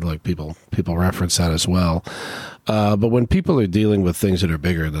regard. Like people reference that as well. But when people are dealing with things that are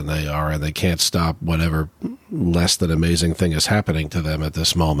bigger than they are, and they can't stop whatever less than amazing thing is happening to them at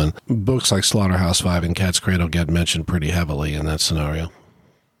this moment, books like Slaughterhouse-Five and Cat's Cradle get mentioned pretty heavily in that scenario.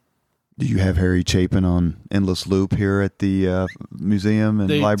 Do you have Harry Chapin on Endless Loop here at the museum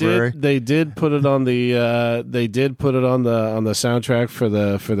and library? They did put it on the soundtrack for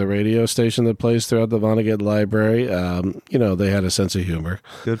the radio station that plays throughout the Vonnegut Library. You know, they had a sense of humor.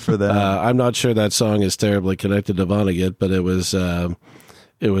 Good for them. I'm not sure that song is terribly connected to Vonnegut, but it was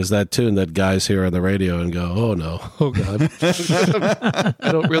that tune that guys hear on the radio and go, "Oh no, oh God,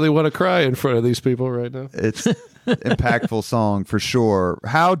 I don't really want to cry in front of these people right now." It's impactful song for sure.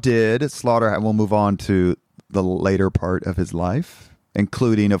 How did Slaughterhouse? We'll move on to the later part of his life,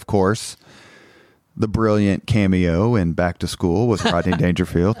 including, of course, the brilliant cameo in Back to School with Rodney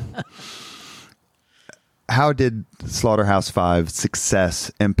Dangerfield. How did Slaughterhouse-Five's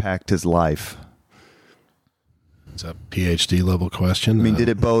success impact his life? It's a PhD level question. I mean, did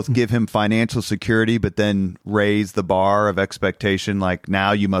it both give him financial security, but then raise the bar of expectation? Like,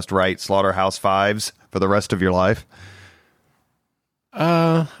 now you must write Slaughterhouse-Fives for the rest of your life?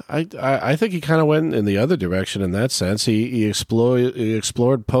 I think he kind of went in the other direction in that sense. He explored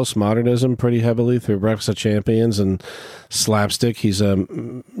postmodernism pretty heavily through Breakfast of Champions and slapstick. He's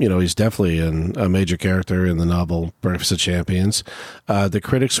he's definitely a major character in the novel Breakfast of Champions. The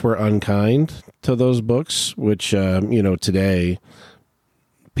critics were unkind to those books, which today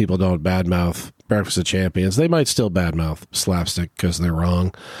people don't badmouth Breakfast of Champions. They might still badmouth slapstick because they're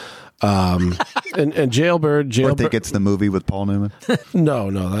wrong. And Jailbird. Or think it's the movie with Paul Newman.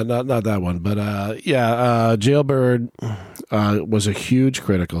 No, not that one. But Jailbird was a huge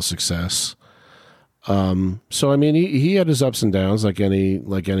critical success. So I mean, he had his ups and downs like any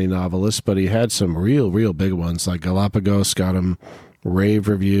novelist, but he had some real big ones. Like Galapagos got him rave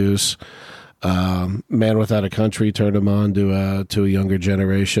reviews. Man Without a Country turned him on to a younger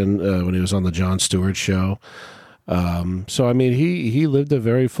generation when he was on the Jon Stewart show. So I mean, he lived a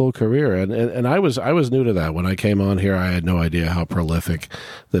very full career, and I was new to that when I came on here. I had no idea how prolific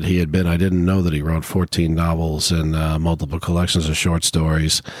that he had been. I didn't know that he wrote 14 novels and multiple collections of short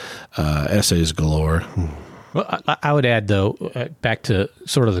stories, essays galore. Well, I would add, though, back to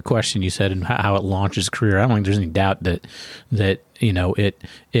sort of the question you said and how it launched his career. I don't think there's any doubt that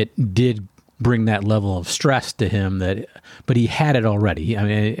it did bring that level of stress to him, but he had it already. I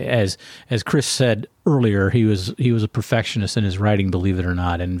mean, as Chris said earlier, he was a perfectionist in his writing, believe it or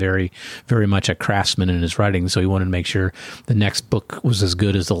not, and very, very much a craftsman in his writing. So he wanted to make sure the next book was as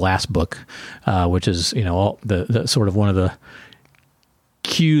good as the last book, which is all the sort of one of the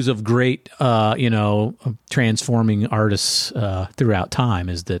cues of great, transforming artists throughout time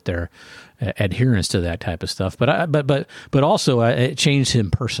is that they're adherence to that type of stuff. But also it changed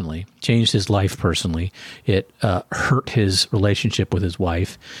him personally, changed his life personally. It hurt his relationship with his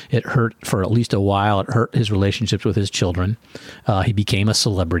wife. It hurt for at least a while. It hurt his relationships with his children. He became a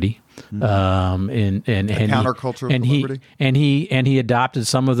celebrity. And countercultural celebrity. He adopted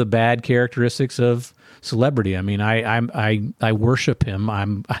some of the bad characteristics of celebrity. I mean, I worship him.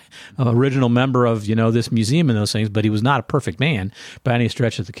 I'm an original member of this museum and those things, but he was not a perfect man by any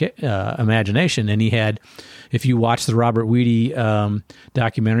stretch of the imagination. And he had, if you watch the Robert Weedy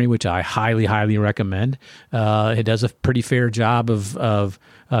documentary, which I highly, highly recommend, it does a pretty fair job of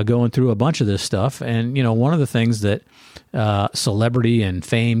going through a bunch of this stuff. And one of the things that celebrity and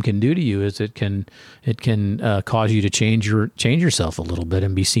fame can do to you is it can cause you to change yourself a little bit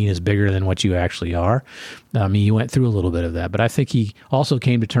and be seen as bigger than what you actually are. I mean, he went through a little bit of that, but I think he also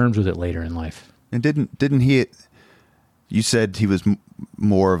came to terms with it later in life. And didn't he? You said he was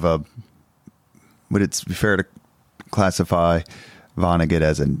more of a. Would it be fair to classify Vonnegut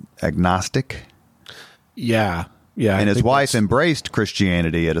as an agnostic? Yeah. And his wife embraced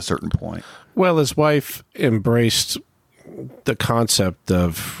Christianity at a certain point. Well, his wife embraced the concept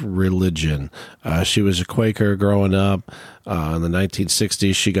of religion. She was a Quaker growing up. In the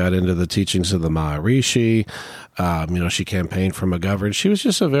 1960s, she got into the teachings of the Maharishi. She campaigned for McGovern. She was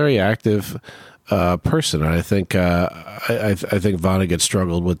just a very active person. And I think Vonnegut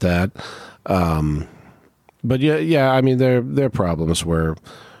struggled with that. But yeah. I mean, their problems were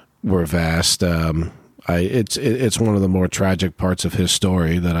vast. It's one of the more tragic parts of his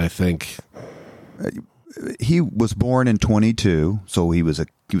story that I think. He was born in 22, so he was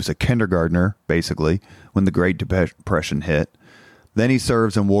a kindergartner basically when the Great Depression hit. Then he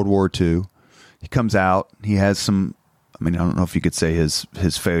serves in World War II. He comes out. He has some. I mean, I don't know if you could say his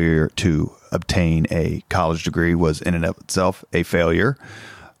failure to obtain a college degree was in and of itself a failure,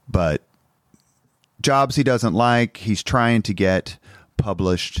 but jobs he doesn't like. He's trying to get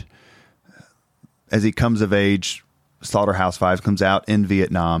published. As he comes of age, Slaughterhouse-Five comes out in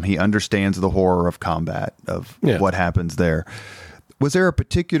Vietnam. He understands the horror of combat, of what happens there. Was there a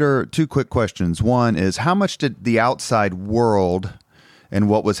particular, two quick questions. One is, how much did the outside world and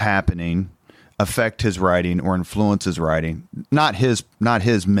what was happening affect his writing or influence his writing? Not his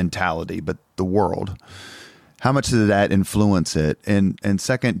mentality, but the world. How much did that influence it? And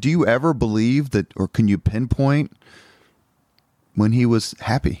second, do you ever believe that, or can you pinpoint when he was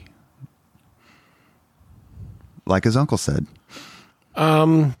happy? Like his uncle said.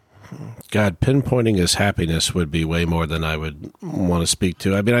 God, pinpointing his happiness would be way more than I would want to speak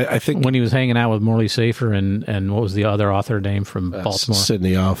to. I mean, I think when he was hanging out with Morley Safer and what was the other author name from Baltimore?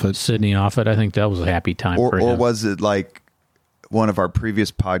 Sidney Offutt. I think that was a happy time for him. Or was it like one of our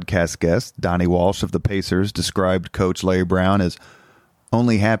previous podcast guests, Donnie Walsh of the Pacers, described Coach Larry Brown as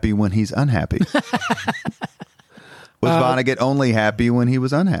only happy when he's unhappy? Was Vonnegut only happy when he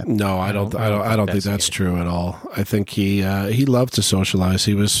was unhappy? No, I don't think that's true at all. I think he loved to socialize.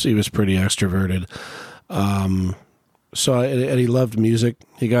 He was pretty extroverted. And he loved music.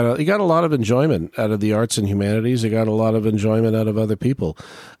 He got a lot of enjoyment out of the arts and humanities. He got a lot of enjoyment out of other people.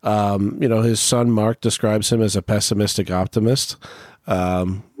 His son Mark describes him as a pessimistic optimist,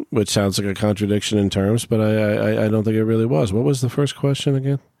 which sounds like a contradiction in terms, but I don't think it really was. What was the first question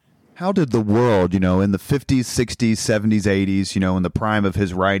again? How did the world, in the 50s, 60s, 70s, 80s, in the prime of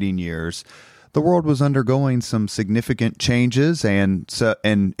his writing years, the world was undergoing some significant changes and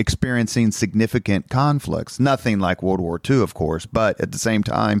experiencing significant conflicts. Nothing like World War II, of course, but at the same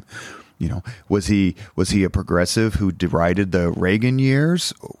time, was he a progressive who derided the Reagan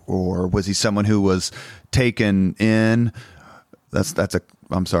years, or was he someone who was taken in? That's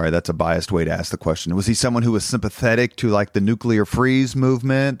a biased way to ask the question. Was he someone who was sympathetic to like the nuclear freeze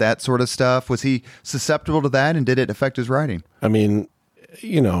movement, that sort of stuff? Was he susceptible to that, and did it affect his writing? I mean,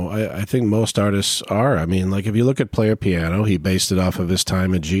 I think most artists are. I mean, like if you look at Player Piano, he based it off of his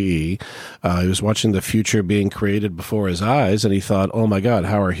time at GE. He was watching the future being created before his eyes, and he thought, oh my God,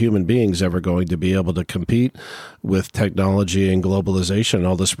 how are human beings ever going to be able to compete with technology and globalization and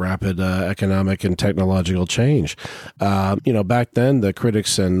all this rapid economic and technological change? Back then, the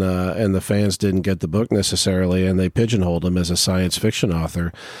critics and the fans didn't get the book necessarily, and they pigeonholed him as a science fiction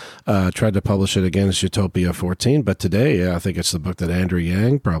author. Tried to publish it against Utopia 14, but today I think it's the book that Andrew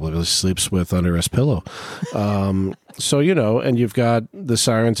Yang probably sleeps with under his pillow. And you've got The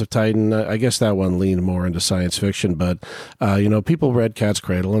Sirens of Titan. I guess that one leaned more into science fiction, but, people read Cat's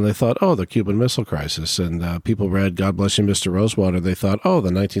Cradle and they thought, oh, the Cuban Missile Crisis. And people read God Bless You, Mr. Rosewater. They thought, oh,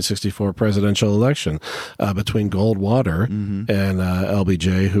 the 1964 presidential election between Goldwater and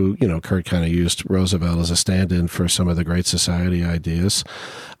LBJ, who, Kurt kind of used Roosevelt as a stand-in for some of the Great Society ideas.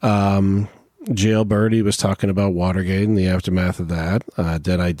 Jailbird, he was talking about Watergate and the aftermath of that.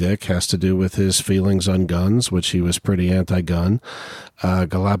 Dead-Eye Dick has to do with his feelings on guns, which he was pretty anti-gun.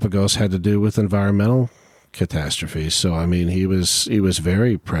 Galapagos had to do with environmental catastrophes. So, I mean, he was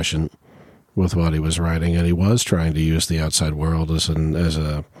very prescient with what he was writing, and he was trying to use the outside world as an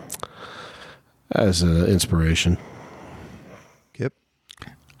inspiration. Kip?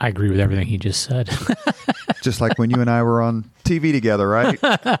 I agree with everything he just said. Just like when you and I were on TV together, right?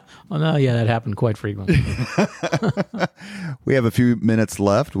 Well, no, yeah, that happened quite frequently. We have a few minutes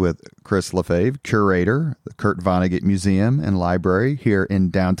left with Chris Lefebvre, curator, the Kurt Vonnegut Museum and Library here in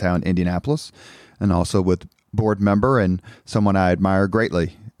downtown Indianapolis, and also with board member and someone I admire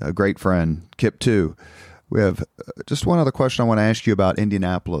greatly, a great friend, Kip too. We have just one other question I want to ask you about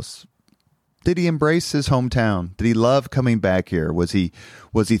Indianapolis. Did he embrace his hometown? Did he love coming back here? Was he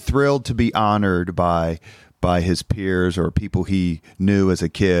thrilled to be honored by his peers or people he knew as a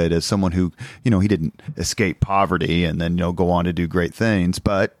kid, as someone who, he didn't escape poverty and then, go on to do great things,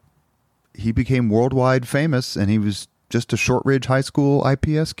 but he became worldwide famous and he was just a Shortridge High School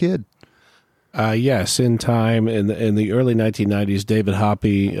IPS kid. Yes, in time, in the early 1990s, David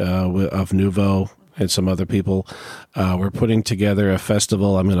Hoppy of Nouveau and some other people were putting together a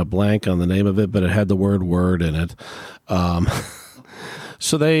festival. I'm going to blank on the name of it, but it had the word "word" in it.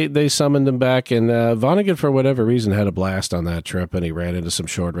 So they summoned him back, and Vonnegut, for whatever reason, had a blast on that trip, and he ran into some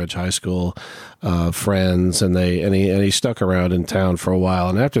Shortridge High School friends, and he stuck around in town for a while.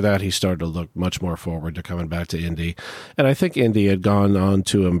 And after that, he started to look much more forward to coming back to Indy. And I think Indy had gone on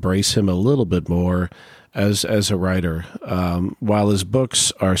to embrace him a little bit more as a writer. While his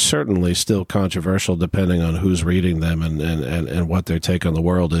books are certainly still controversial, depending on who's reading them and what their take on the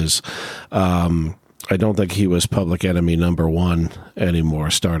world is. I don't think he was public enemy number one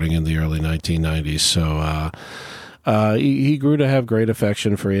anymore, starting in the early 1990s. So he grew to have great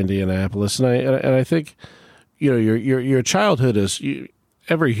affection for Indianapolis, and I think your childhood is.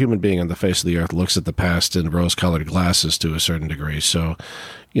 Every human being on the face of the earth looks at the past in rose-colored glasses to a certain degree. So,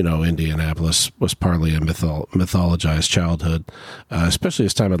 Indianapolis was partly a mythologized childhood, especially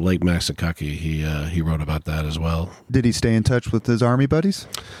his time at Lake Maxatucky. He wrote about that as well. Did he stay in touch with his Army buddies?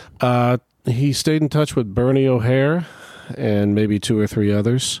 He stayed in touch with Bernie O'Hare and maybe two or three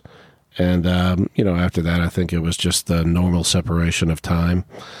others. And, after that, I think it was just the normal separation of time,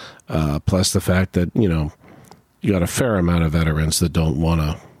 plus the fact that, you got a fair amount of veterans that don't want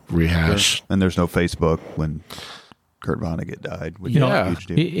to rehash. Sure. And there's no Facebook when Kurt Vonnegut died. Which is a huge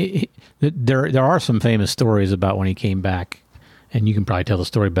deal. There are some famous stories about when he came back, and you can probably tell the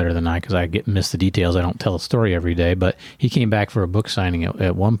story better than I because I miss the details. I don't tell the story every day, but he came back for a book signing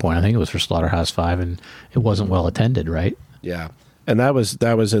at one point. I think it was for Slaughterhouse-Five, and it wasn't well attended, right? Yeah. And that was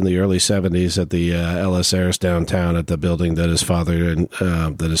in the early 70s at the Ellis Ayres downtown at the building that his father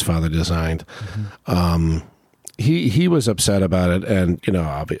designed. Mm-hmm. He was upset about it, and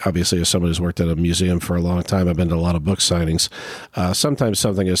obviously, as someone who's worked at a museum for a long time, I've been to a lot of book signings. Sometimes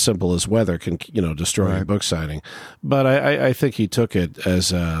something as simple as weather can destroy a book signing, but I think he took it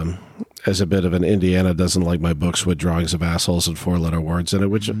as a bit of an Indiana doesn't like my books with drawings of assholes and 4-letter words in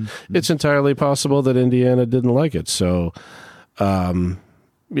it, which it's entirely possible that Indiana didn't like it. So. And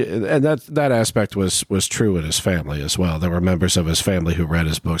that aspect was true in his family as well. There were members of his family who read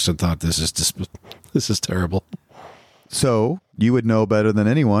his books and thought this is terrible. So you would know better than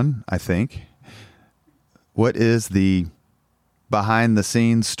anyone, I think. What is the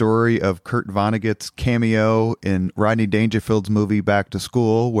behind-the-scenes story of Kurt Vonnegut's cameo in Rodney Dangerfield's movie Back to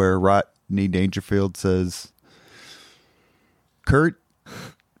School, where Rodney Dangerfield says, "Kurt,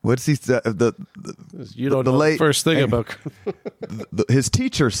 what's he say?" You don't know the first thing about his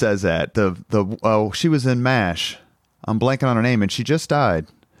teacher says that she was in MASH. I'm blanking on her name, and she just died.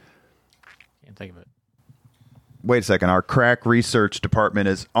 Can't think of it. wait a second. Our crack research department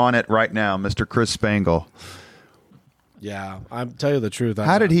is on it right now, Mr. Chris Spangle. Yeah, I'm tell you the truth.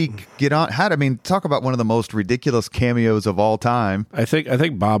 How did he get on? Talk about one of the most ridiculous cameos of all time. I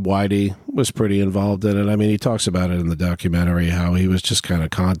think Bob Whitey was pretty involved in it. I mean, he talks about it in the documentary how he was just kind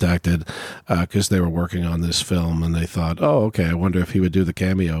of contacted because they were working on this film and they thought, oh, okay, I wonder if he would do the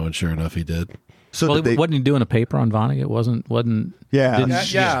cameo, and sure enough, he did. So well, wasn't he doing a paper on Vonnegut? Wasn't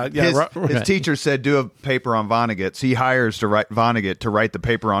Yeah. His teacher said do a paper on Vonnegut. So he hires to write Vonnegut to write the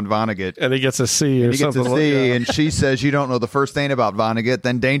paper on Vonnegut. And he gets a C or he something. Gets a C, and she says, you don't know the first thing about Vonnegut.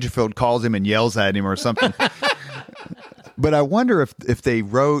 Then Dangerfield calls him and yells at him or something. But I wonder if they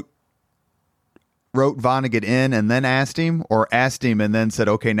wrote Vonnegut in and then asked him, or asked him and then said,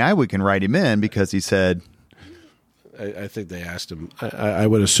 okay, now we can write him in, because he said... I think they asked him. I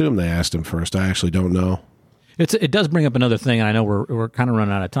would assume they asked him first. I actually don't know. It does bring up another thing, and I know we're kind of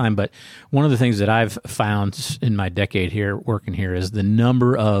running out of time, but one of the things that I've found in my decade here working here is the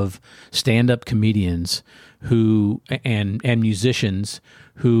number of stand-up comedians who and musicians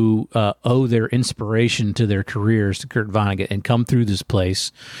who owe their inspiration to their careers to Kurt Vonnegut and come through this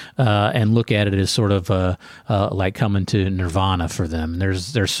place and look at it as sort of like coming to nirvana for them.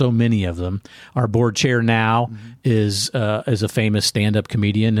 There's so many of them. Our board chair now is a famous stand-up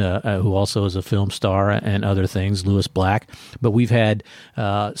comedian who also is a film star and other things, Lewis Black. But we've had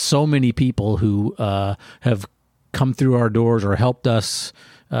so many people who have come through our doors or helped us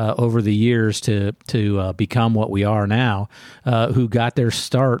over the years to become what we are now, who got their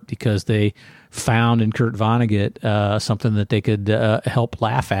start because they found in Kurt Vonnegut something that they could help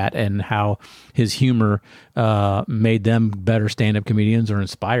laugh at, and how his humor made them better stand-up comedians or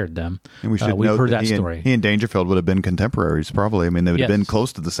inspired them. And we should we've note heard that he story. He and Dangerfield would have been contemporaries, probably. I mean, they would have been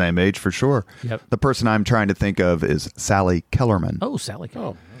close to the same age for sure. Yep. The person I'm trying to think of is Sally Kellerman. Oh, Sally.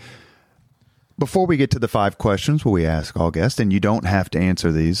 Oh. Before we get to the 5 questions where we ask all guests, and you don't have to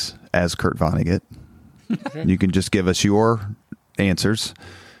answer these as Kurt Vonnegut, you can just give us your answers.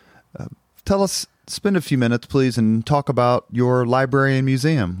 Spend a few minutes, please, and talk about your library and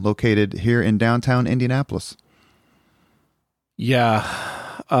museum located here in downtown Indianapolis. Yeah.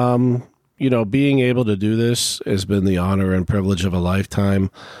 Being able to do this has been the honor and privilege of a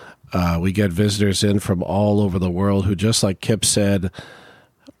lifetime. We get visitors in from all over the world who, just like Kip said,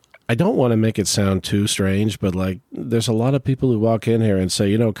 I don't want to make it sound too strange, but there's a lot of people who walk in here and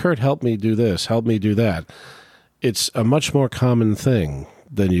say, Kurt, help me do this, help me do that. It's a much more common thing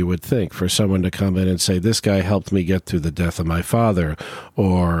than you would think for someone to come in and say, this guy helped me get through the death of my father,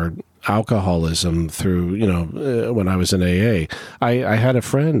 or alcoholism through, when I was in AA. I had a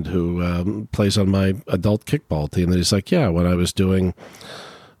friend who plays on my adult kickball team, and he's like, yeah, when I was doing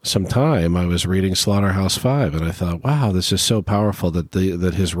some time, I was reading Slaughterhouse-Five, and I thought, wow, this is so powerful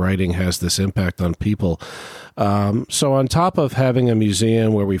that his writing has this impact on people. So on top of having a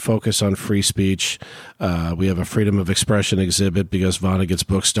museum where we focus on free speech, we have a freedom of expression exhibit because Vonnegut's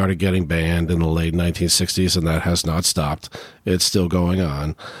books started getting banned in the late 1960s, and that has not stopped. It's still going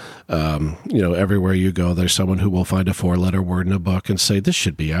on. Everywhere you go, there's someone who will find a 4-letter word in a book and say, this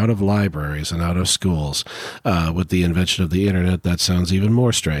should be out of libraries and out of schools. With the invention of the internet, that sounds even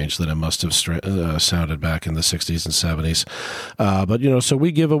more strange than it must have sounded back in the 60s and 70s. So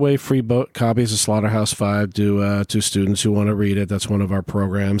we give away free copies of Slaughterhouse-Five to students who want to read it. That's one of our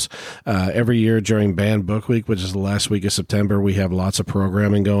programs. Every year during Banned Book Week, which is the last week of September, we have lots of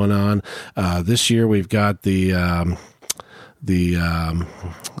programming going on. This year we've got the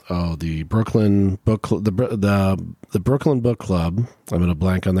Brooklyn Book the Brooklyn Book Club. I'm going to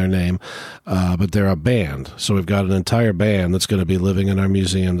blank on their name, but they're a band. So we've got an entire band that's going to be living in our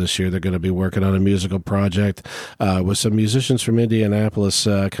museum this year. They're going to be working on a musical project with some musicians from Indianapolis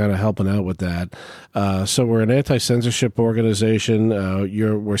kind of helping out with that. So we're an anti-censorship organization.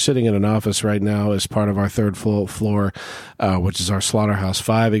 We're sitting in an office right now as part of our 3rd floor, which is our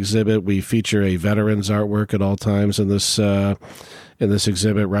Slaughterhouse-Five exhibit. We feature a veteran's artwork at all times in this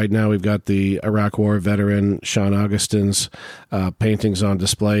exhibit. Right now, we've got the Iraq War veteran Sean Augustin's paintings on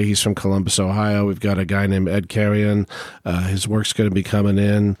display. He's from Columbus, Ohio. We've got a guy named Ed Carrion. His work's going to be coming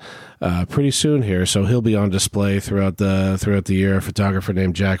in pretty soon here, so he'll be on display throughout the year. A photographer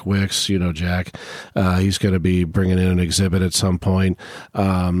named Jack Wicks, Jack. He's going to be bringing in an exhibit at some point.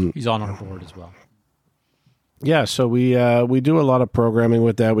 He's on our board as well. Yeah, so we do a lot of programming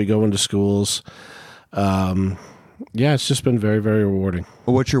with that. We go into schools. Yeah, it's just been very, very rewarding.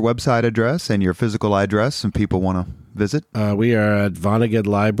 Well, what's your website address and your physical address if people want to visit? We are at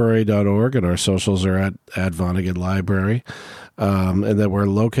VonnegutLibrary.org, and our socials are at Vonnegut Library. And then we're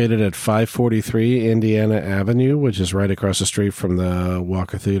located at 543 Indiana Avenue, which is right across the street from the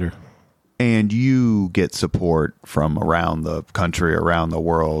Walker Theater. and you get support from around the country, around the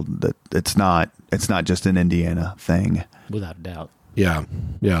world. That it's not just an Indiana thing. Without a doubt. Yeah,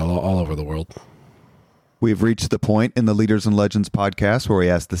 all over the world. We've reached the point in the Leaders and Legends podcast where we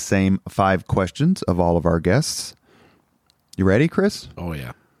ask the same 5 questions of all of our guests. You ready, Chris? Oh,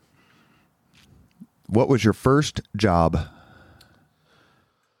 yeah. What was your first job?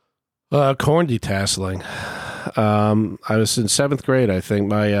 Corn detasseling. I was in 7th grade, I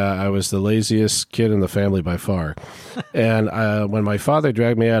think. I was the laziest kid in the family by far. And when my father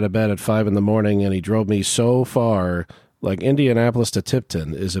dragged me out of bed at 5 in the morning and he drove me so far, like Indianapolis to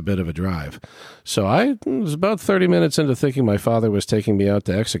Tipton is a bit of a drive. So I was about 30 minutes into thinking my father was taking me out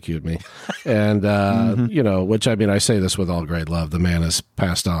to execute me. And, which, I mean, I say this with all great love. The man has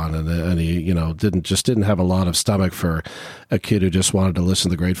passed on and he, didn't have a lot of stomach for a kid who just wanted to listen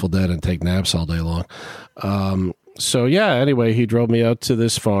to the Grateful Dead and take naps all day long. Anyway, he drove me out to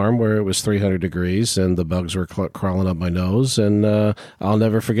this farm where it was 300 degrees and the bugs were crawling up my nose. And I'll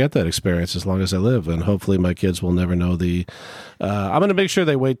never forget that experience as long as I live. And hopefully my kids will never know I'm going to make sure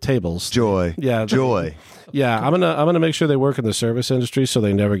they wait tables. Joy. Yeah. Joy. Yeah. I'm going to make sure they work in the service industry so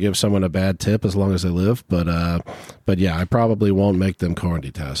they never give someone a bad tip as long as they live. But yeah, I probably won't make them corn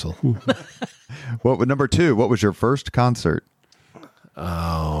detassel. Number 2, what was your first concert?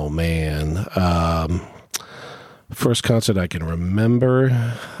 Oh, man. First concert I can remember,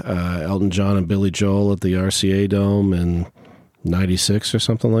 Elton John and Billy Joel at the RCA Dome in 96 or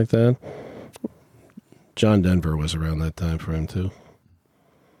something like that. John Denver was around that time for him, too.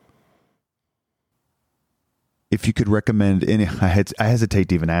 If you could recommend any, I hesitate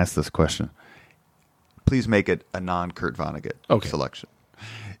to even ask this question. Please make it a non-Kurt Vonnegut selection.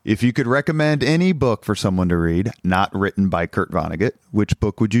 If you could recommend any book for someone to read, not written by Kurt Vonnegut, which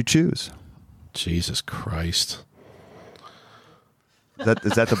book would you choose? Jesus Christ.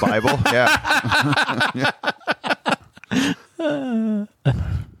 Is that the Bible? Yeah.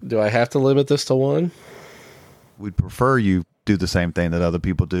 Do I have to limit this to one? We'd prefer you do the same thing that other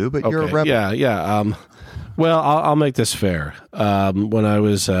people do, but you're a rebel. Yeah. Well, I'll make this fair. When I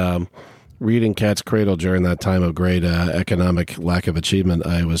was reading Cat's Cradle during that time of great economic lack of achievement,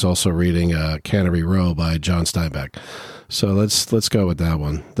 I was also reading Cannery Row by John Steinbeck. So let's go with that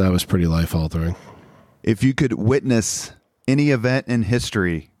one. That was pretty life-altering. If you could witness any event in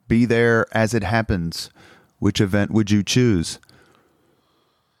history, be there as it happens, which event would you choose?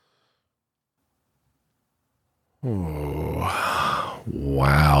 Oh,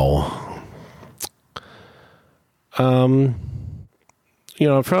 wow. I'm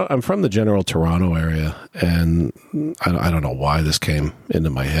from the general Toronto area, and I don't know why this came into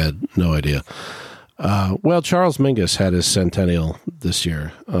my head. No idea. Charles Mingus had his centennial this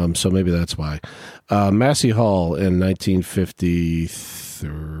year, so maybe that's why. Massey Hall in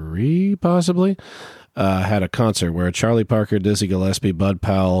 1953, possibly, had a concert where Charlie Parker, Dizzy Gillespie, Bud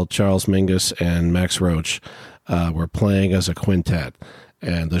Powell, Charles Mingus, and Max Roach were playing as a quintet.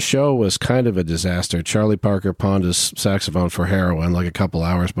 And the show was kind of a disaster. Charlie Parker pawned his saxophone for heroin like a couple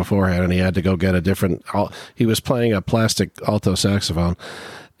hours beforehand, and he had to go get he was playing a plastic alto saxophone.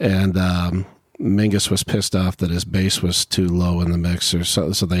 And Mingus was pissed off that his bass was too low in the mixer,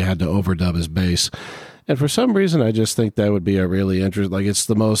 so they had to overdub his bass. And for some reason, I just think that would be a really interesting,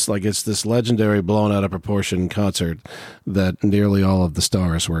 it's this legendary blown out of proportion concert that nearly all of the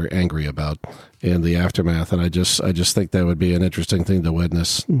stars were angry about in the aftermath. And I just think that would be an interesting thing to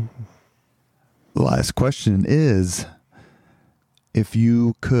witness. The last question is, if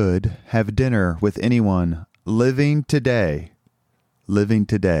you could have dinner with anyone living today,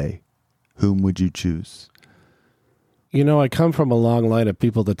 whom would you choose? I come from a long line of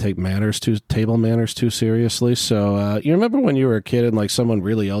people that take table manners too seriously. So you remember when you were a kid and like someone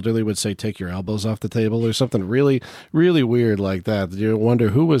really elderly would say, "Take your elbows off the table," or something really, really weird like that. You wonder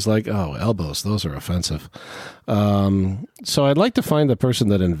who was like, "Oh, elbows, those are offensive." So I'd like to find the person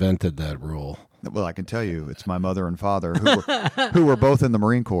that invented that rule. Well, I can tell you, it's my mother and father who were both in the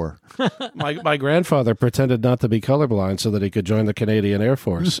Marine Corps. My grandfather pretended not to be colorblind so that he could join the Canadian Air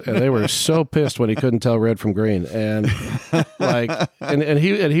Force, and they were so pissed when he couldn't tell red from green. And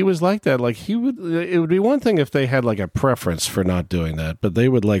he was like that. Like it would be one thing if they had like a preference for not doing that, but they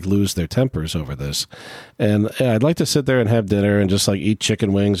would like lose their tempers over this. And I'd like to sit there and have dinner and just like eat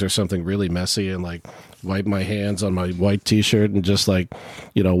chicken wings or something really messy and like wipe my hands on my white T-shirt and just like,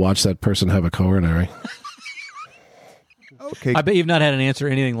 watch that person have a coronary. Okay. I bet you've not had an answer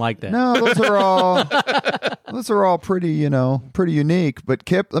anything like that. No, those are all pretty, pretty unique. But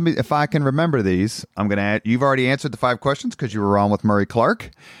Kip, if I can remember these, I'm going to add, you've already answered the 5 questions because you were on with Murray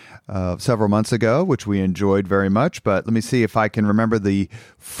Clark. several months ago, which we enjoyed very much. But let me see if I can remember the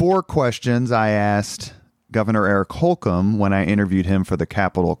 4 questions I asked Governor Eric Holcomb when I interviewed him for the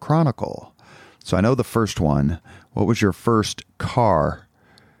Capitol Chronicle. So I know the first one. What was your first car?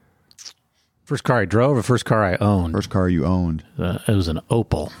 First car I drove or first car I owned? First car you owned? It was an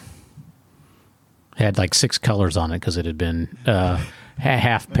Opel. It had like 6 colors on it because it had been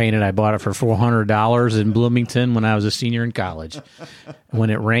half painted. I bought it for $400 in Bloomington when I was a senior in college. When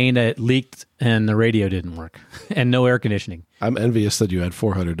it rained, it leaked and the radio didn't work and no air conditioning. I'm envious that you had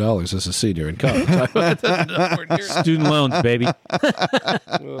 $400 as a senior in college. Student loans, baby.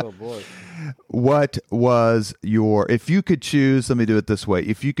 Oh, boy. What was your, if you could choose, let me do it this way.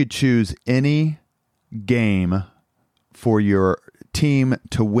 If you could choose any game for your team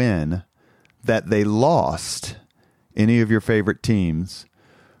to win that they lost, any of your favorite teams,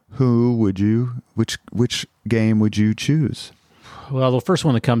 which game would you choose? Well, the first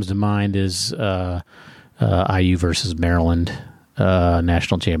one that comes to mind is IU versus Maryland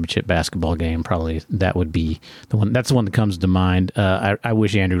national championship basketball game. Probably that would be the one. That's the one that comes to mind. I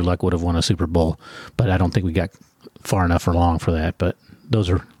wish Andrew Luck would have won a Super Bowl, but I don't think we got far enough or long for that. But those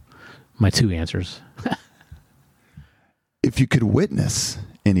are my 2 answers. If you could witness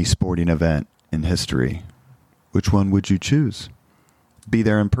any sporting event in history, which one would you choose? Be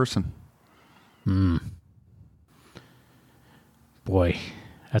there in person. Boy,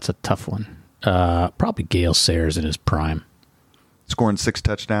 that's a tough one. Probably Gale Sayers in his prime. Scoring 6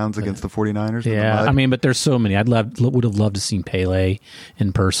 touchdowns against the 49ers. Yeah, I mean, but there's so many. Would have loved to see Pele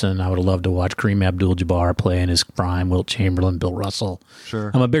in person. I would have loved to watch Kareem Abdul-Jabbar play in his prime, Wilt Chamberlain, Bill Russell. Sure.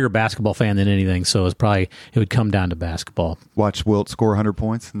 I'm a bigger basketball fan than anything, so it would come down to basketball. Watch Wilt score 100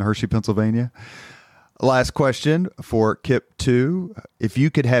 points in Hershey, Pennsylvania. Last question for Kip 2. If you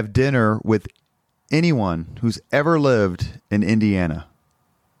could have dinner with anyone who's ever lived in Indiana,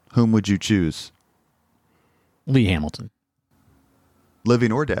 whom would you choose? Lee Hamilton.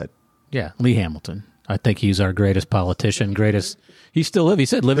 Living or dead? Yeah, Lee Hamilton. I think he's our greatest politician, he's still living. He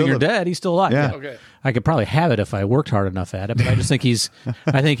said living or dead, he's still alive. Yeah. Okay. I could probably have it if I worked hard enough at it, but I just think he's one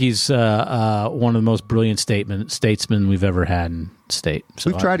of the most brilliant statesmen we've ever had in state. So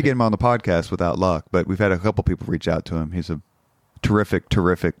We've tried to get him on the podcast without luck, but we've had a couple people reach out to him. He's a terrific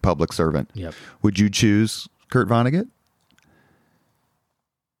public servant. Yep. Would you choose Kurt Vonnegut?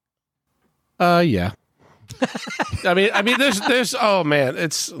 Yeah. I mean, there's. Oh man,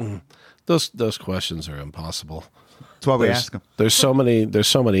 it's those questions are impossible. That's why we ask him. There's so many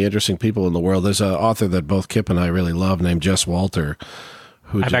interesting people in the world. There's an author that both Kip and I really love named Jess Walter.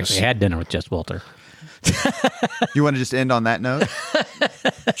 I've actually had dinner with Jess Walter. You want to just end on that note?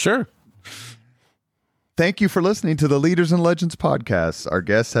 Sure. Thank you for listening to the Leaders and Legends podcast. Our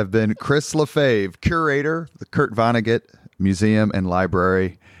guests have been Chris LaFave, curator, the Kurt Vonnegut Museum and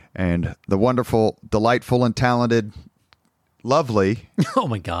Library, and the wonderful, delightful, and talented, lovely Oh,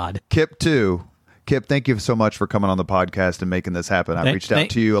 my God. Kip 2. Kip, thank you so much for coming on the podcast and making this happen. I reached out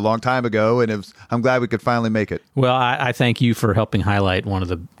to you a long time ago, and I'm glad we could finally make it. Well, I thank you for helping highlight one of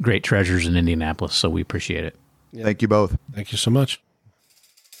the great treasures in Indianapolis, so we appreciate it. Yeah. Thank you both. Thank you so much.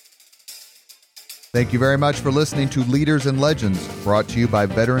 Thank you very much for listening to Leaders and Legends, brought to you by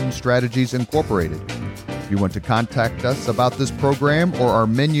Veteran Strategies Incorporated. If you want to contact us about this program or our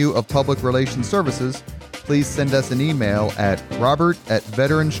menu of public relations services, please send us an email at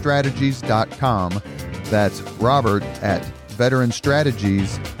robert@veteranstrategies.com. That's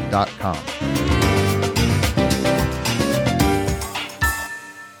robert@veteranstrategies.com.